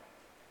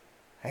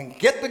and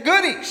get the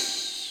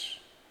goodies,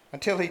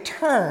 until he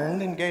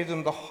turned and gave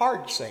them the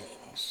hard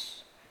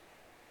sayings.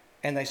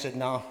 And they said,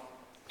 no,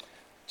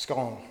 it's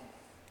gone.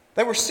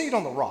 They were seed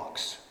on the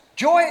rocks.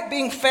 Joy at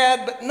being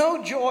fed, but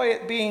no joy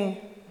at being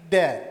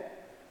dead.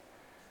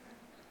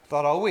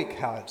 Thought all week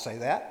how I'd say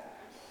that.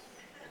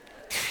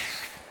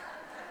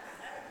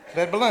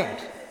 Dead ballooned.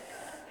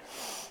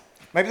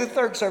 Maybe the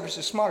third service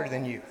is smarter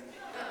than you.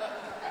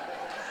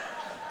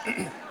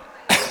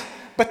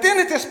 But then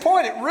at this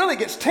point, it really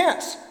gets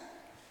tense,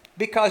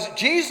 because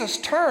Jesus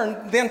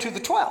turned then to the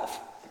 12.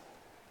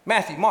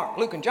 Matthew, Mark,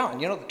 Luke, and John.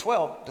 You know, the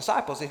 12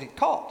 disciples that he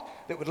called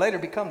that would later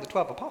become the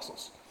 12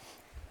 apostles.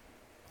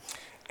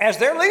 As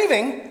they're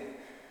leaving,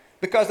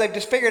 because they've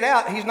just figured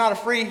out he's not a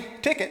free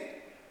ticket,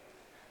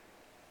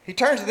 he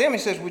turns to them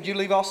and says, would you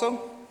leave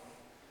also?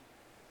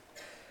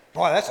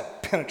 Boy, that's a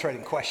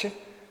penetrating question.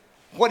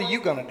 What are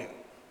you going to do?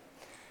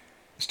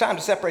 It's time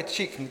to separate the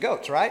sheep from the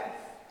goats, right?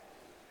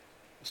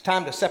 It's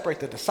time to separate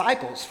the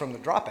disciples from the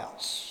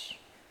dropouts.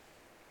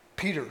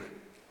 Peter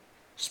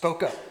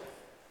spoke up.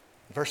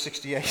 Verse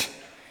 68.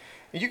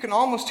 And you can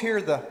almost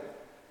hear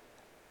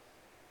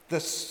the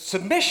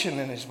submission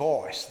in his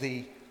voice.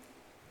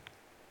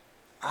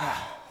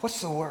 What's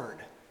the word?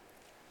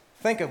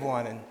 Think of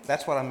one, and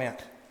that's what I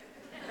meant.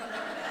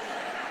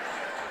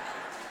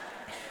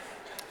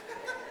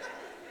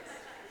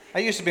 I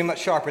used to be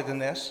much sharper than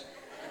this.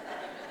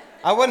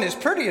 I wasn't as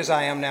pretty as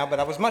I am now, but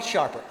I was much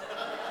sharper.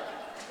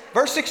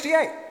 Verse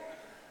 68,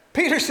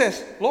 Peter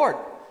says, Lord,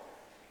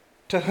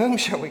 to whom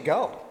shall we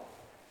go?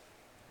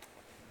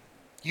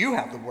 You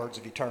have the words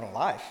of eternal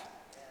life.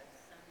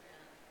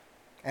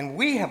 And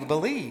we have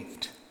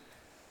believed.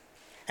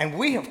 And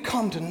we have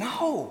come to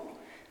know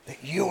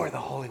that you are the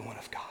Holy One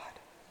of God.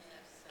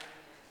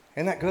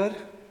 Isn't that good?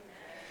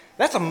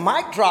 That's a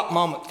mic drop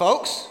moment,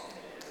 folks.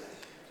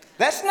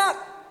 That's not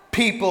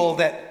people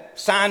that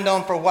signed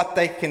on for what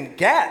they can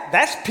get.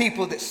 That's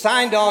people that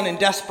signed on in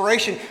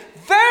desperation.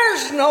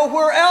 There's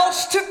nowhere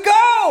else to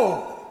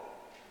go.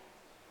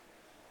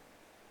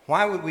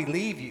 Why would we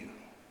leave you?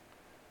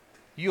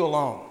 You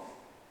alone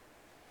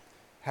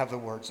have the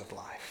words of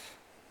life.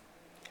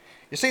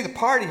 You see, the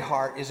party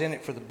heart is in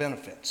it for the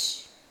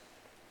benefits.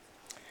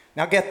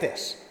 Now get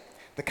this.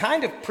 The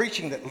kind of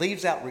preaching that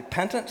leaves out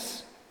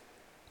repentance,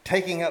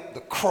 taking up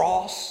the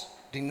cross,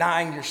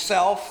 denying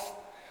yourself,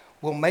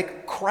 will make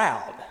a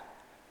crowd,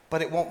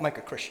 but it won't make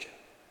a Christian.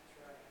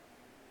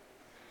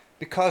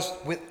 Because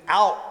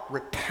without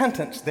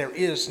repentance, there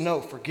is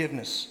no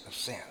forgiveness of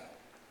sin.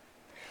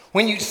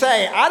 When you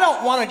say, I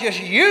don't want to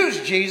just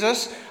use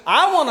Jesus,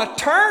 I want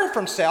to turn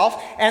from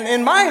self, and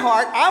in my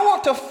heart, I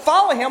want to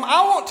follow him,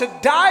 I want to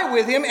die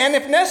with him, and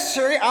if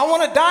necessary, I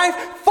want to die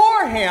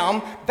for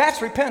him,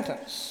 that's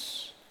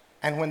repentance.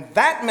 And when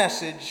that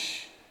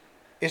message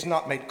is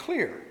not made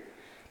clear,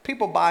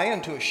 people buy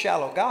into a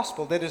shallow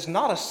gospel that is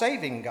not a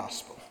saving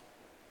gospel.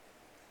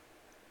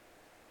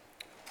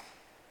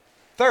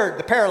 Third,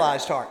 the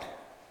paralyzed heart.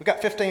 We've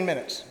got 15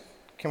 minutes.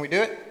 Can we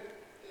do it?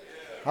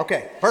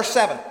 Okay, verse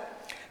 7.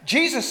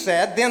 Jesus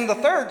said, then the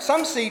third,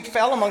 some seed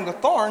fell among the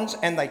thorns,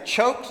 and they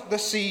choked the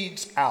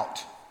seeds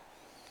out.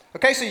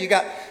 Okay, so you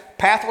got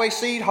pathway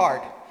seed,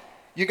 hard.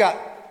 You got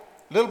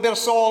a little bit of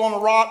soil on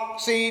the rock,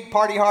 seed,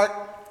 party heart,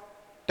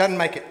 doesn't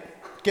make it.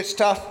 Gets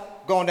tough,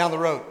 going down the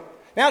road.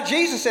 Now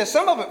Jesus says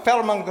some of it fell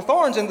among the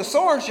thorns, and the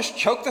thorns just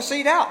choke the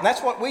seed out. And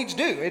that's what weeds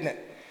do, isn't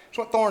it? That's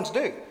what thorns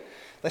do.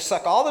 They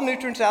suck all the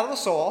nutrients out of the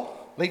soil,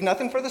 leave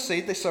nothing for the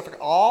seed. They suck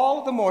all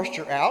of the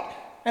moisture out,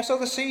 and so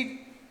the seed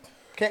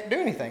can't do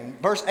anything.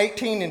 Verse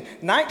 18 and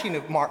 19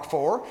 of Mark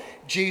 4,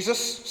 Jesus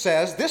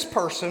says, this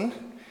person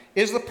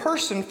is the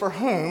person for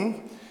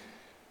whom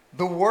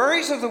the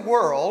worries of the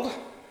world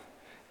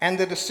and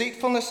the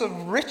deceitfulness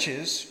of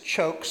riches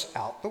chokes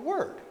out the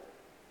word.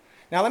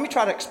 Now let me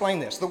try to explain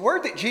this. The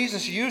word that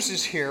Jesus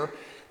uses here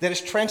that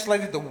is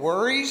translated the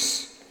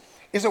worries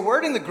is a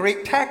word in the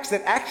Greek text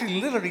that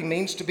actually literally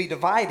means to be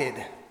divided.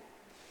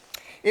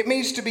 It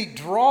means to be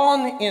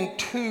drawn in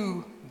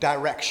two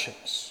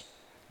directions.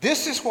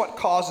 This is what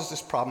causes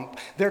this problem.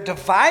 They're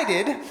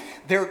divided.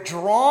 They're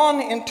drawn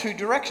in two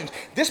directions.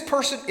 This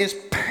person is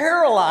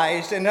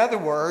paralyzed, in other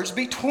words,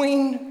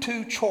 between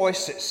two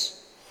choices.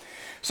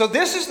 So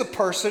this is the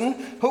person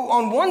who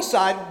on one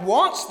side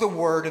wants the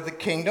word of the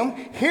kingdom,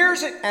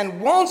 hears it and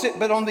wants it,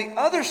 but on the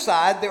other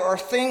side there are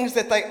things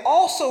that they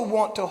also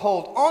want to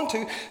hold on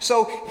to.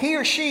 So he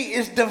or she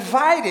is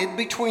divided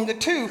between the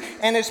two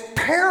and is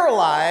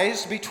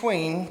paralyzed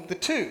between the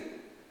two.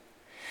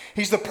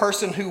 He's the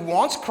person who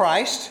wants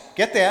Christ,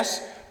 get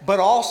this,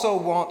 but also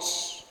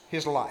wants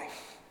his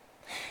life.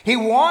 He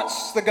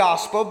wants the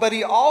gospel, but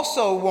he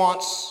also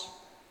wants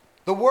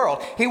the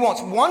world. He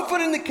wants one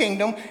foot in the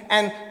kingdom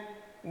and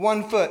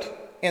one foot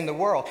in the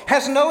world.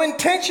 Has no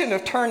intention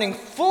of turning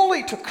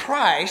fully to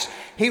Christ.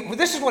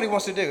 This is what he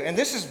wants to do, and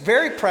this is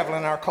very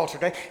prevalent in our culture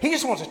today. He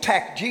just wants to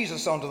tack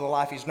Jesus onto the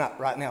life he's not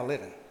right now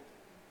living.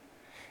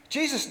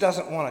 Jesus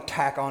doesn't want to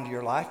tack onto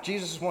your life.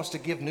 Jesus wants to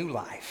give new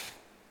life.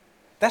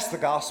 That's the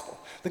gospel.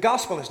 The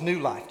gospel is new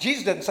life.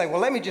 Jesus doesn't say, well,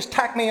 let me just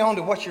tack me on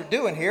to what you're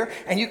doing here,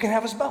 and you can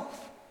have us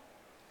both.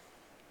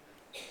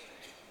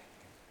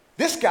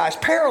 This guy's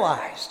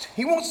paralyzed.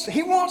 He wants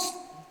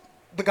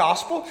the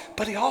gospel,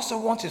 but he also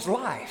wants his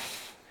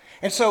life.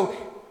 And so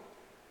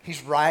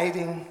he's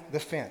riding the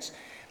fence.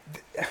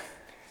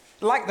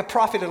 Like the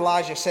prophet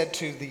Elijah said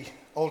to the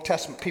Old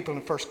Testament people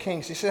in 1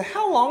 Kings, he said,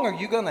 how long are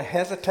you going to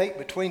hesitate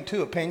between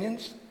two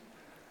opinions?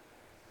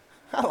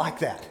 I like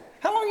that.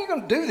 How long are you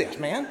going to do this,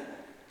 man?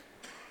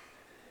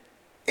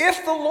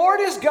 If the Lord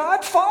is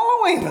God,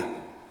 follow him.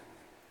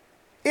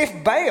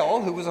 If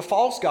Baal, who was a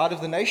false god of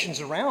the nations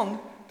around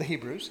the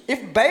Hebrews,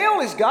 if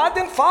Baal is God,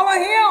 then follow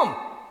him.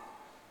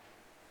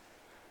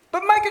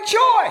 But make a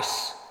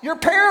choice. You're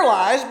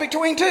paralyzed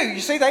between two.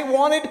 You see, they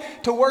wanted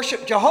to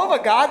worship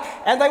Jehovah God,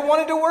 and they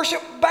wanted to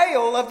worship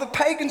Baal of the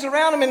pagans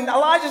around them. And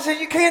Elijah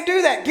said, you can't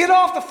do that. Get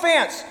off the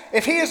fence.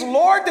 If he is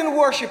Lord, then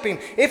worship him.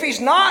 If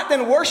he's not,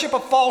 then worship a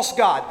false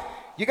god.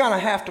 You're going to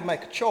have to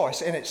make a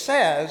choice. And it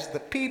says the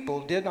people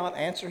did not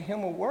answer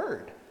him a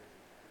word.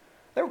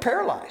 They were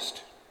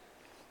paralyzed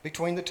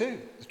between the two,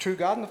 the true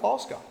God and the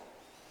false God.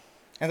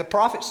 And the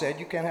prophet said,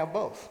 you can't have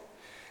both.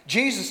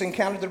 Jesus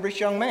encountered the rich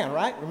young man,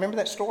 right? Remember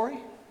that story?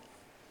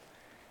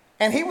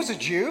 And he was a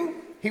Jew.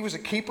 He was a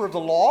keeper of the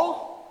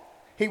law.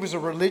 He was a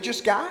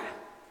religious guy.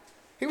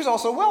 He was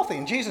also wealthy.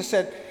 And Jesus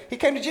said, he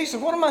came to Jesus,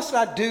 what must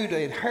I do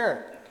to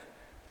inherit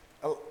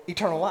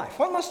eternal life?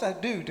 What must I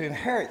do to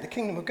inherit the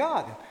kingdom of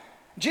God? And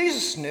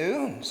Jesus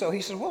knew, and so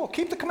he said, well,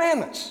 keep the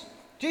commandments.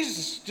 Jesus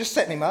is just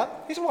setting him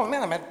up. He said, well,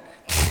 man,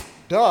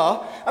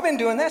 duh. I've been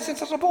doing that since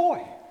I was a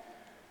boy.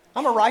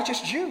 I'm a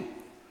righteous Jew.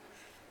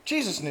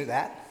 Jesus knew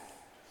that.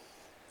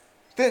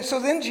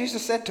 So then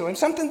Jesus said to him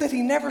something that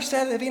he never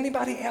said of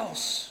anybody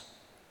else.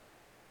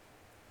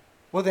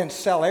 Well, then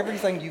sell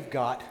everything you've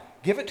got,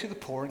 give it to the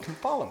poor, and come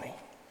follow me.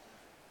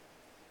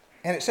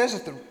 And it says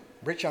that the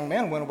rich young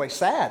man went away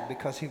sad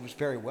because he was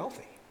very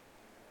wealthy.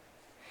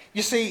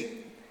 You see,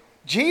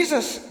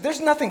 Jesus, there's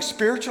nothing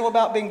spiritual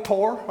about being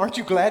poor. Aren't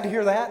you glad to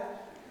hear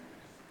that?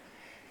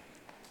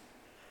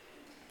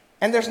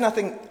 And there's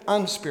nothing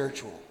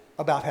unspiritual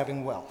about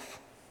having wealth.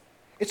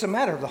 It's a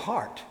matter of the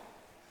heart.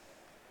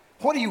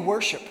 What do you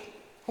worship?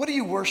 What do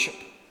you worship?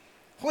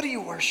 What do you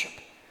worship?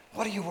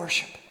 What do you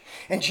worship?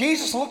 And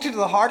Jesus looked into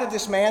the heart of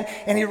this man,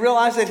 and he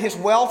realized that his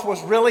wealth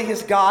was really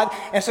his God.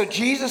 And so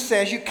Jesus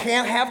says, you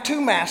can't have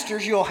two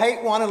masters. You'll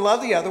hate one and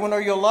love the other one,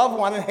 or you'll love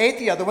one and hate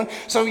the other one.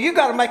 So you've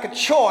got to make a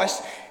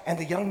choice. And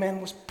the young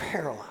man was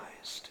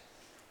paralyzed.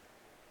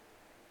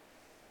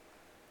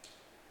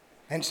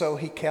 And so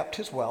he kept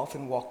his wealth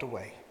and walked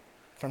away.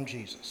 from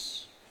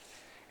Jesus.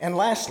 And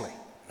lastly,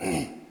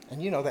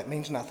 and you know that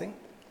means nothing,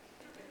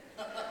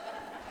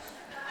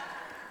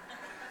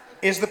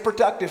 is the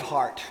productive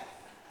heart,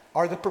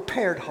 or the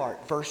prepared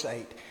heart, verse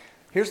 8.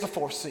 Here's the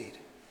fourth seed.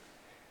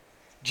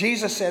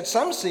 Jesus said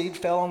some seed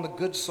fell on the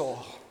good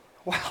soil.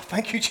 Wow,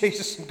 thank you,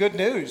 Jesus, some good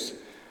news.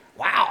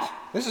 Wow,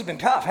 this has been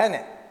tough,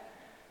 hasn't it?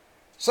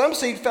 Some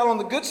seed fell on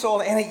the good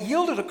soil and it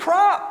yielded a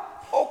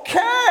crop.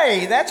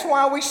 Okay, that's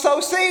why we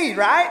sow seed,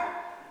 right?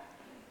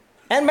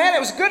 And man, it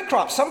was a good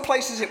crop. Some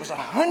places it was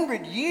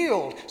 100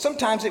 yield.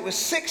 Sometimes it was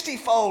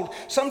 60-fold.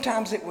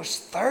 Sometimes it was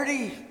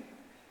 30.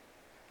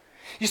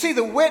 You see,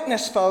 the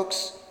witness,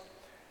 folks,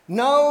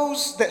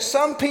 knows that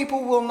some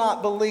people will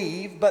not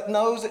believe, but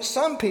knows that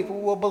some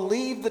people will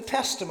believe the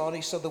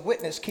testimony, so the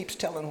witness keeps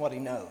telling what he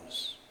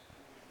knows.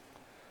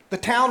 The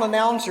town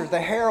announcer,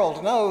 the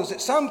herald, knows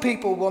that some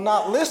people will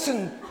not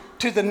listen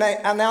to the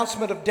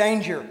announcement of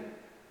danger,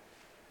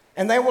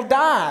 and they will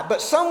die, but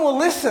some will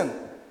listen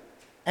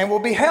and will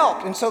be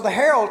helped. And so the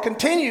herald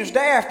continues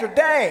day after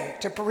day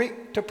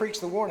to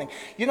preach the warning.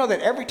 You know that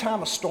every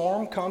time a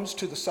storm comes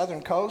to the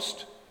southern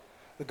coast,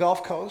 the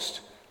Gulf Coast,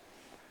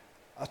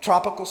 a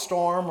tropical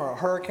storm or a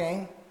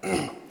hurricane,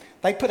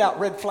 they put out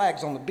red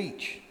flags on the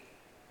beach.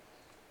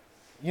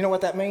 You know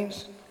what that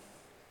means?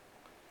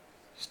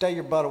 Stay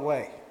your butt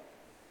away.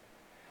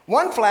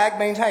 One flag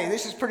means, hey,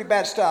 this is pretty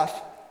bad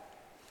stuff.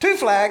 Two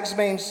flags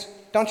means,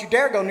 don't you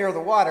dare go near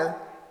the water.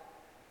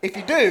 If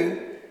you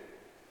do,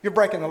 you're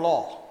breaking the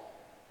law.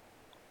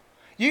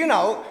 You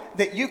know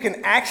that you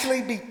can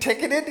actually be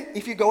ticketed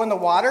if you go in the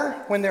water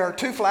when there are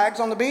two flags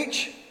on the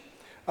beach?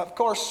 Of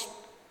course,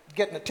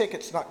 getting a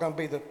ticket's not going to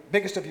be the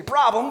biggest of your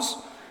problems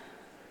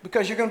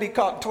because you're going to be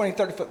caught in 20,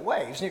 30-foot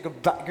waves and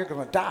you're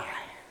going to die.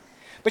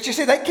 But you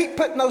see, they keep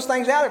putting those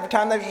things out every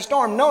time there's a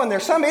storm, knowing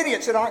there's some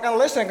idiots that aren't going to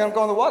listen and going to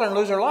go in the water and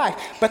lose their life.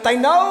 But they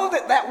know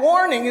that that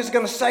warning is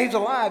going to save the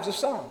lives of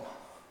some.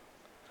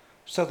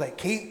 So they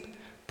keep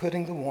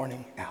putting the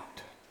warning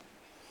out.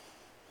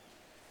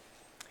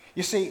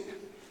 You see,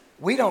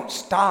 we don't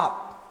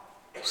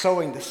stop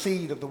sowing the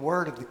seed of the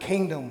word of the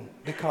kingdom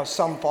because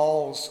some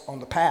falls on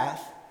the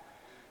path,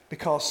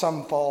 because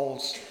some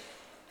falls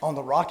on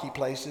the rocky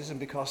places, and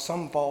because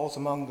some falls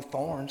among the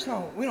thorns.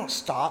 No, we don't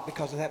stop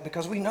because of that,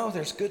 because we know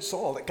there's good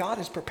soil, that God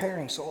is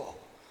preparing soil,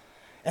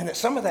 and that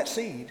some of that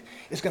seed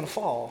is going to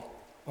fall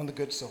on the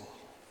good soil.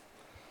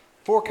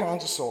 4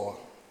 kinds of soil.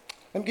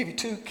 Let me give you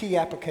 2 key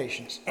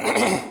applications.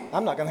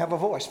 I'm not going to have a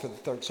voice for the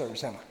third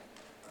service, am I?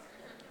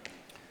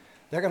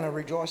 They're going to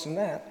rejoice in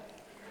that.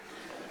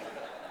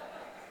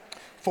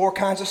 4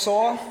 kinds of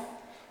soil,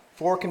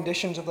 4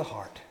 conditions of the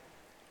heart.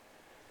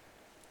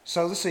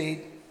 Sow the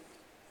seed.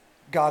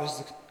 God is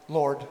the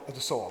Lord of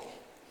the soil.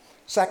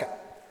 Second,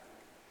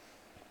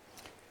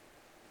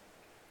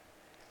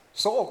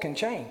 soil can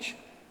change.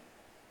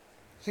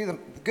 See, the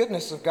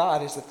goodness of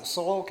God is that the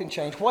soil can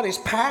change. What is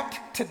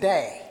packed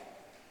today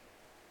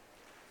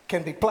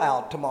can be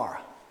plowed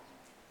tomorrow.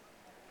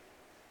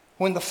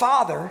 When the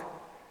Father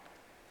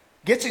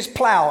gets his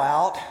plow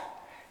out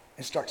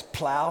and starts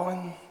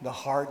plowing the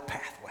hard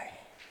pathway.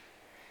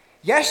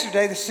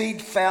 Yesterday, the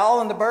seed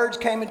fell and the birds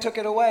came and took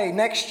it away.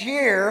 Next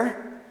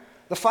year,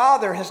 the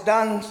Father has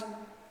done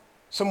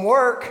some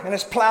work and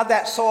has plowed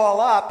that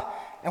soil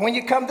up. And when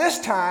you come this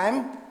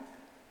time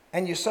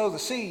and you sow the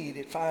seed,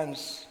 it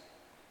finds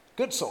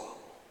good soil.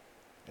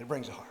 It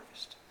brings a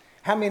harvest.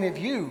 How many of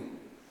you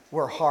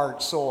were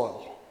hard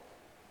soil?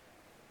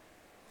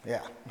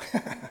 Yeah.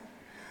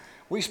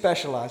 We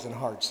specialize in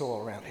hard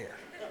soil around here.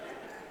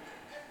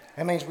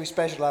 That means we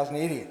specialize in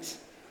idiots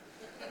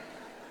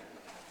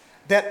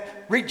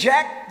that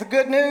reject the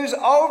good news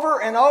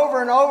over and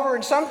over and over,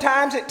 and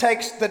sometimes it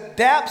takes the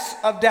depths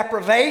of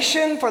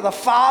deprivation for the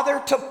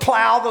Father to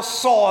plow the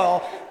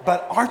soil,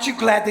 but aren't you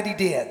glad that he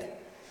did?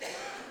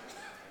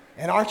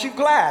 And aren't you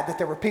glad that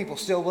there were people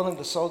still willing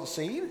to sow the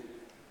seed?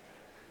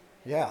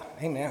 Yeah,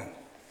 amen.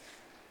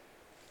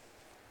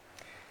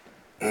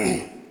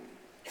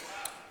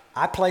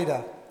 I played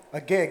a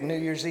gig New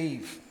Year's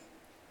Eve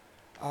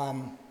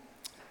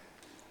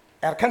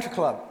at a country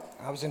club.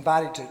 I was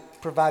invited to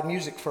provide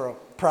music for a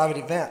private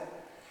event.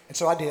 And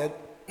so I did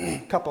a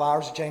couple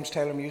hours of James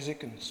Taylor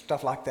music and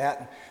stuff like that.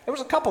 And there was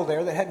a couple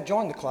there that hadn't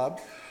joined the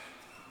club.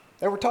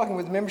 They were talking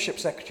with the membership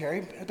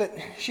secretary, but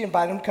she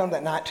invited them to come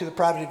that night to the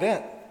private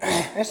event.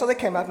 And so they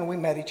came up and we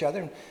met each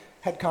other and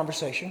had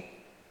conversation.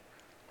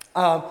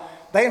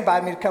 They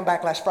invited me to come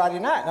back last Friday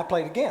night, and I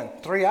played again,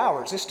 3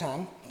 hours this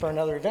time for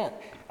another event.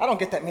 I don't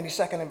get that many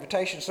second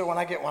invitations, so when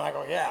I get one, I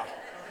go, yeah.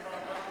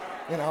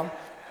 You know,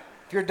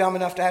 if you're dumb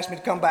enough to ask me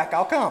to come back,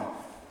 I'll come.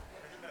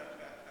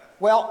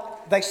 Well,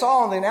 they saw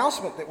on the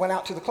announcement that went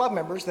out to the club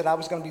members that I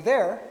was going to be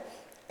there,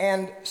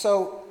 and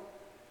so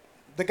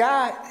the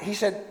guy, he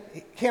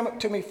came up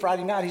to me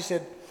Friday night, he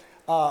said,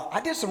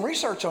 I did some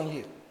research on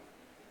you.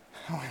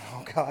 I went,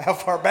 oh God, how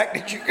far back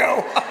did you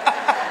go?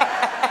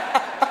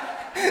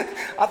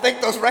 I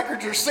think those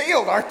records are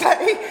sealed, aren't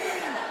they?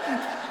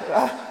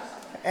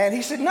 And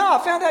he said, no,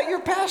 I found out you're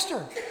a pastor.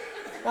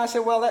 And I said,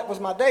 well, that was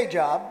my day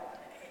job.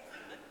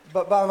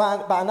 but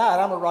by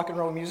night, I'm a rock and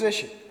roll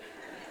musician.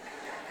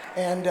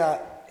 And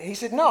he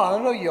said, no,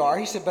 I know you are.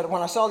 He said, but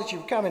when I saw that you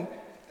were coming,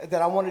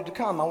 that I wanted to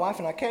come, my wife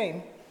and I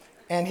came.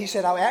 And he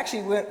said, I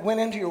actually went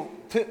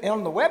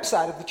on the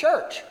website of the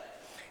church.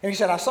 And he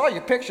said, I saw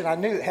your picture, and I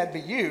knew it had to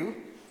be you.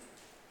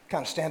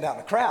 Kind of stand out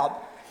in the crowd.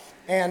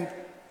 And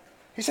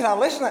he said, I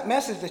listened to that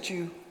message that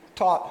you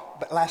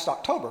taught last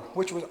October,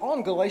 which was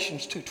on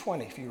Galatians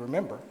 2:20, if you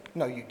remember.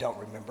 No, you don't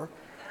remember.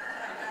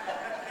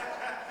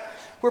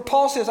 Where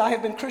Paul says, I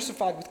have been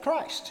crucified with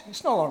Christ.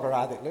 It's no longer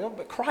I that live,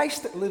 but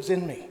Christ that lives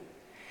in me.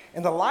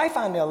 And the life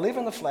I now live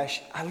in the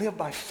flesh, I live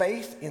by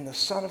faith in the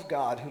Son of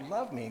God who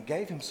loved me and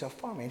gave himself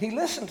for me. And he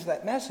listened to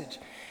that message,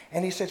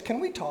 and he said, can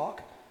we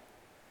talk?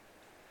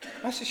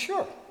 I said,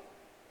 sure.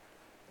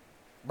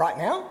 Right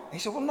now? He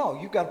said, well,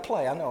 no, you've got to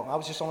play. I know. I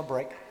was just on a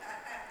break.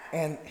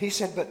 And he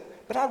said,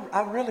 but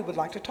I really would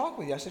like to talk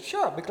with you. I said,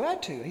 sure, I'd be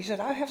glad to. He said,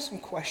 I have some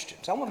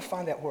questions. I want to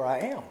find out where I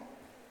am.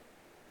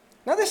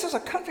 Now, this is a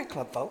country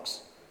club,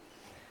 folks.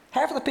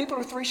 Half of the people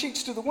are 3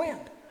 sheets to the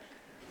wind.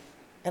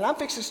 And I'm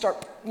fixing to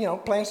start,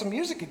 playing some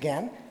music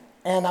again.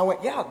 And I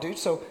went, yeah, dude.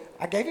 So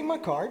I gave him my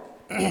card.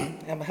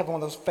 And I have one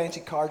of those fancy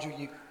cards where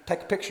you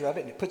take a picture of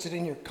it and it puts it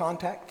in your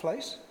contact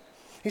place.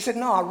 He said,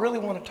 no, I really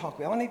want to talk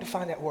with you. I need to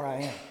find out where I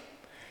am.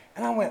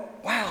 And I went,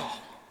 wow,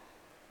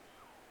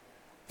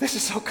 this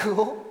is so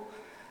cool.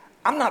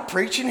 I'm not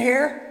preaching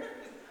here.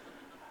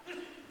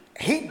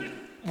 He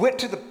went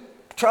to the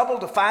trouble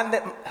to find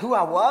out who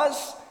I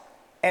was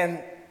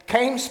and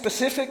came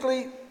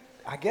specifically,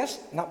 I guess,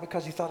 not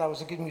because he thought I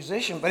was a good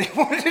musician, but he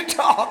wanted to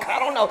talk. I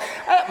don't know.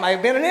 That may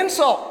have been an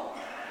insult.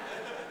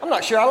 I'm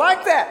not sure I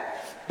like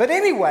that. But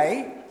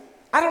anyway,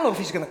 I don't know if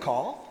he's going to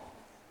call.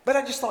 But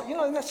I just thought,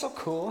 that's so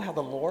cool how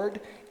the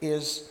Lord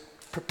is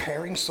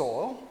preparing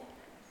soil.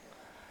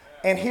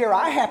 And here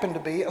I happen to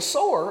be a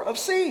sower of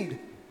seed.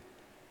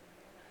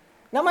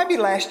 Now, maybe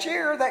last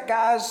year that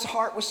guy's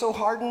heart was so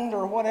hardened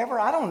or whatever.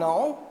 I don't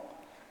know.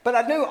 But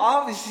I knew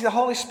obviously the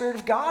Holy Spirit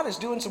of God is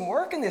doing some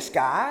work in this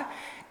guy.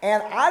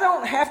 And I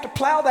don't have to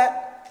plow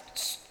that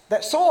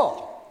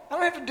soil. I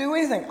don't have to do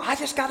anything. I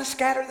just got to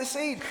scatter the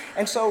seed.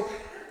 And so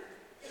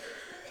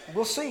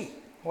we'll see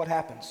what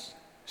happens.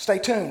 Stay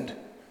tuned.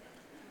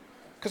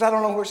 Because I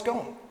don't know where it's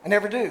going. I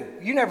never do.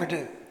 You never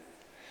do.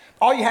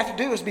 All you have to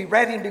do is be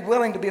ready and be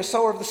willing to be a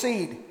sower of the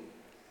seed.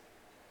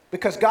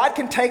 Because God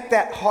can take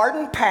that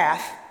hardened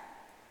path,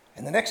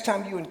 and the next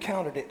time you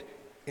encountered it,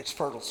 it's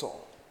fertile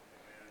soil.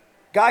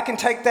 God can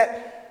take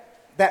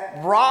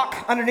that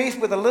rock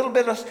underneath with a little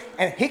bit of,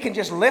 and he can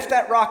just lift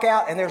that rock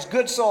out, and there's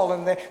good soil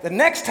in there. The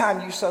next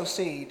time you sow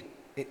seed,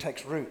 it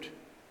takes root.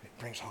 It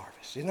brings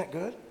harvest. Isn't that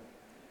good?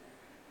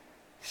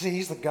 See,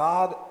 he's the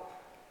God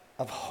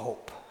of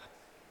hope.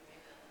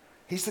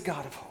 He's the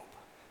God of hope.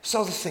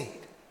 Sow the seed.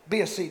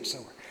 Be a seed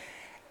sower.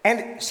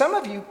 And some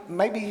of you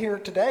may be here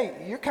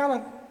today, you're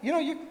kind of,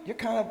 you're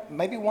kind of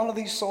maybe one of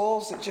these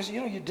souls that just,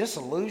 you're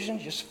disillusioned,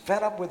 you're just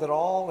fed up with it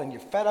all, and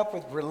you're fed up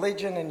with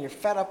religion, and you're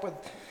fed up with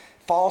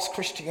false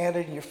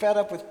Christianity, and you're fed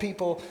up with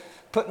people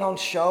putting on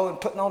show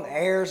and putting on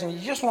airs, and you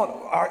just want,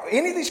 are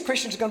any of these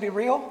Christians going to be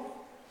real?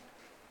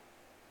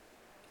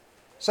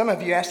 Some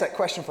of you asked that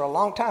question for a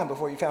long time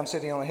before you found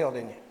City on a Hill,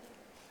 didn't you?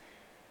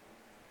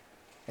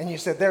 And you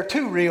said, they're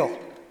too real.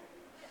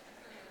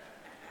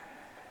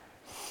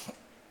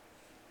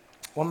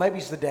 Well, maybe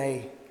it's the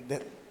day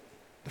that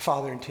the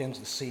Father intends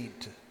the seed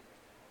to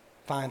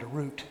find a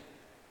root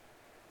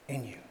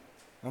in you.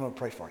 I'm going to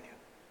pray for you.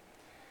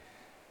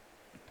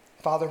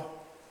 Father,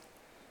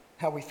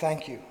 how we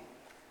thank you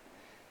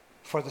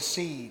for the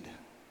seed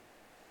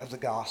of the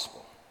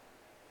gospel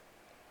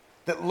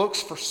that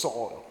looks for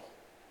soil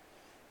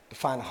to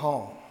find a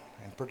home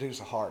and produce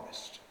a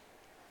harvest.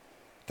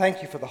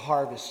 Thank you for the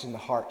harvest in the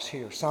hearts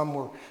here. Some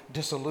were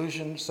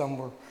disillusioned, some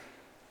were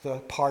the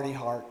party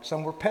heart,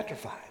 some were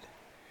petrified.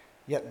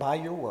 Yet by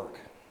your work,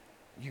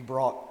 you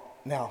brought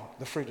now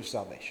the fruit of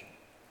salvation.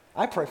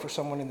 I pray for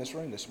someone in this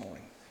room this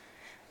morning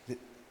that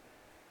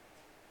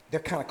they're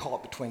kind of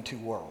caught between two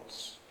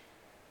worlds.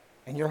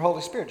 And your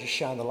Holy Spirit just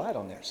shined the light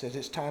on there. It says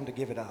it's time to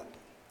give it up.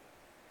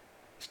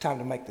 It's time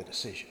to make the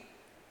decision.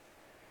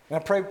 And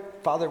I pray,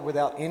 Father,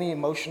 without any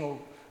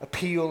emotional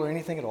appeal or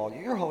anything at all,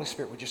 your Holy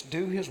Spirit would just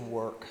do his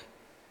work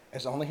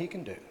as only he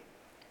can do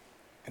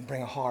and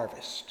bring a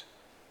harvest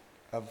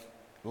of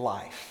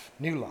life,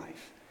 new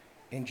life,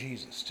 in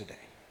Jesus today.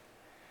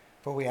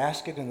 For we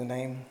ask it in the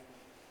name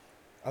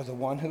of the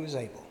one who is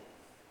able,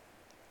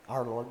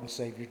 our Lord and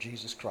Savior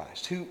Jesus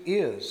Christ, who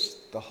is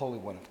the Holy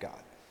One of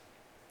God.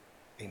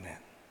 Amen.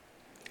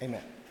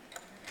 Amen.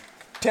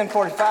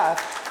 10:45.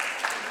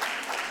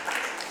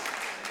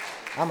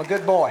 I'm a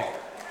good boy.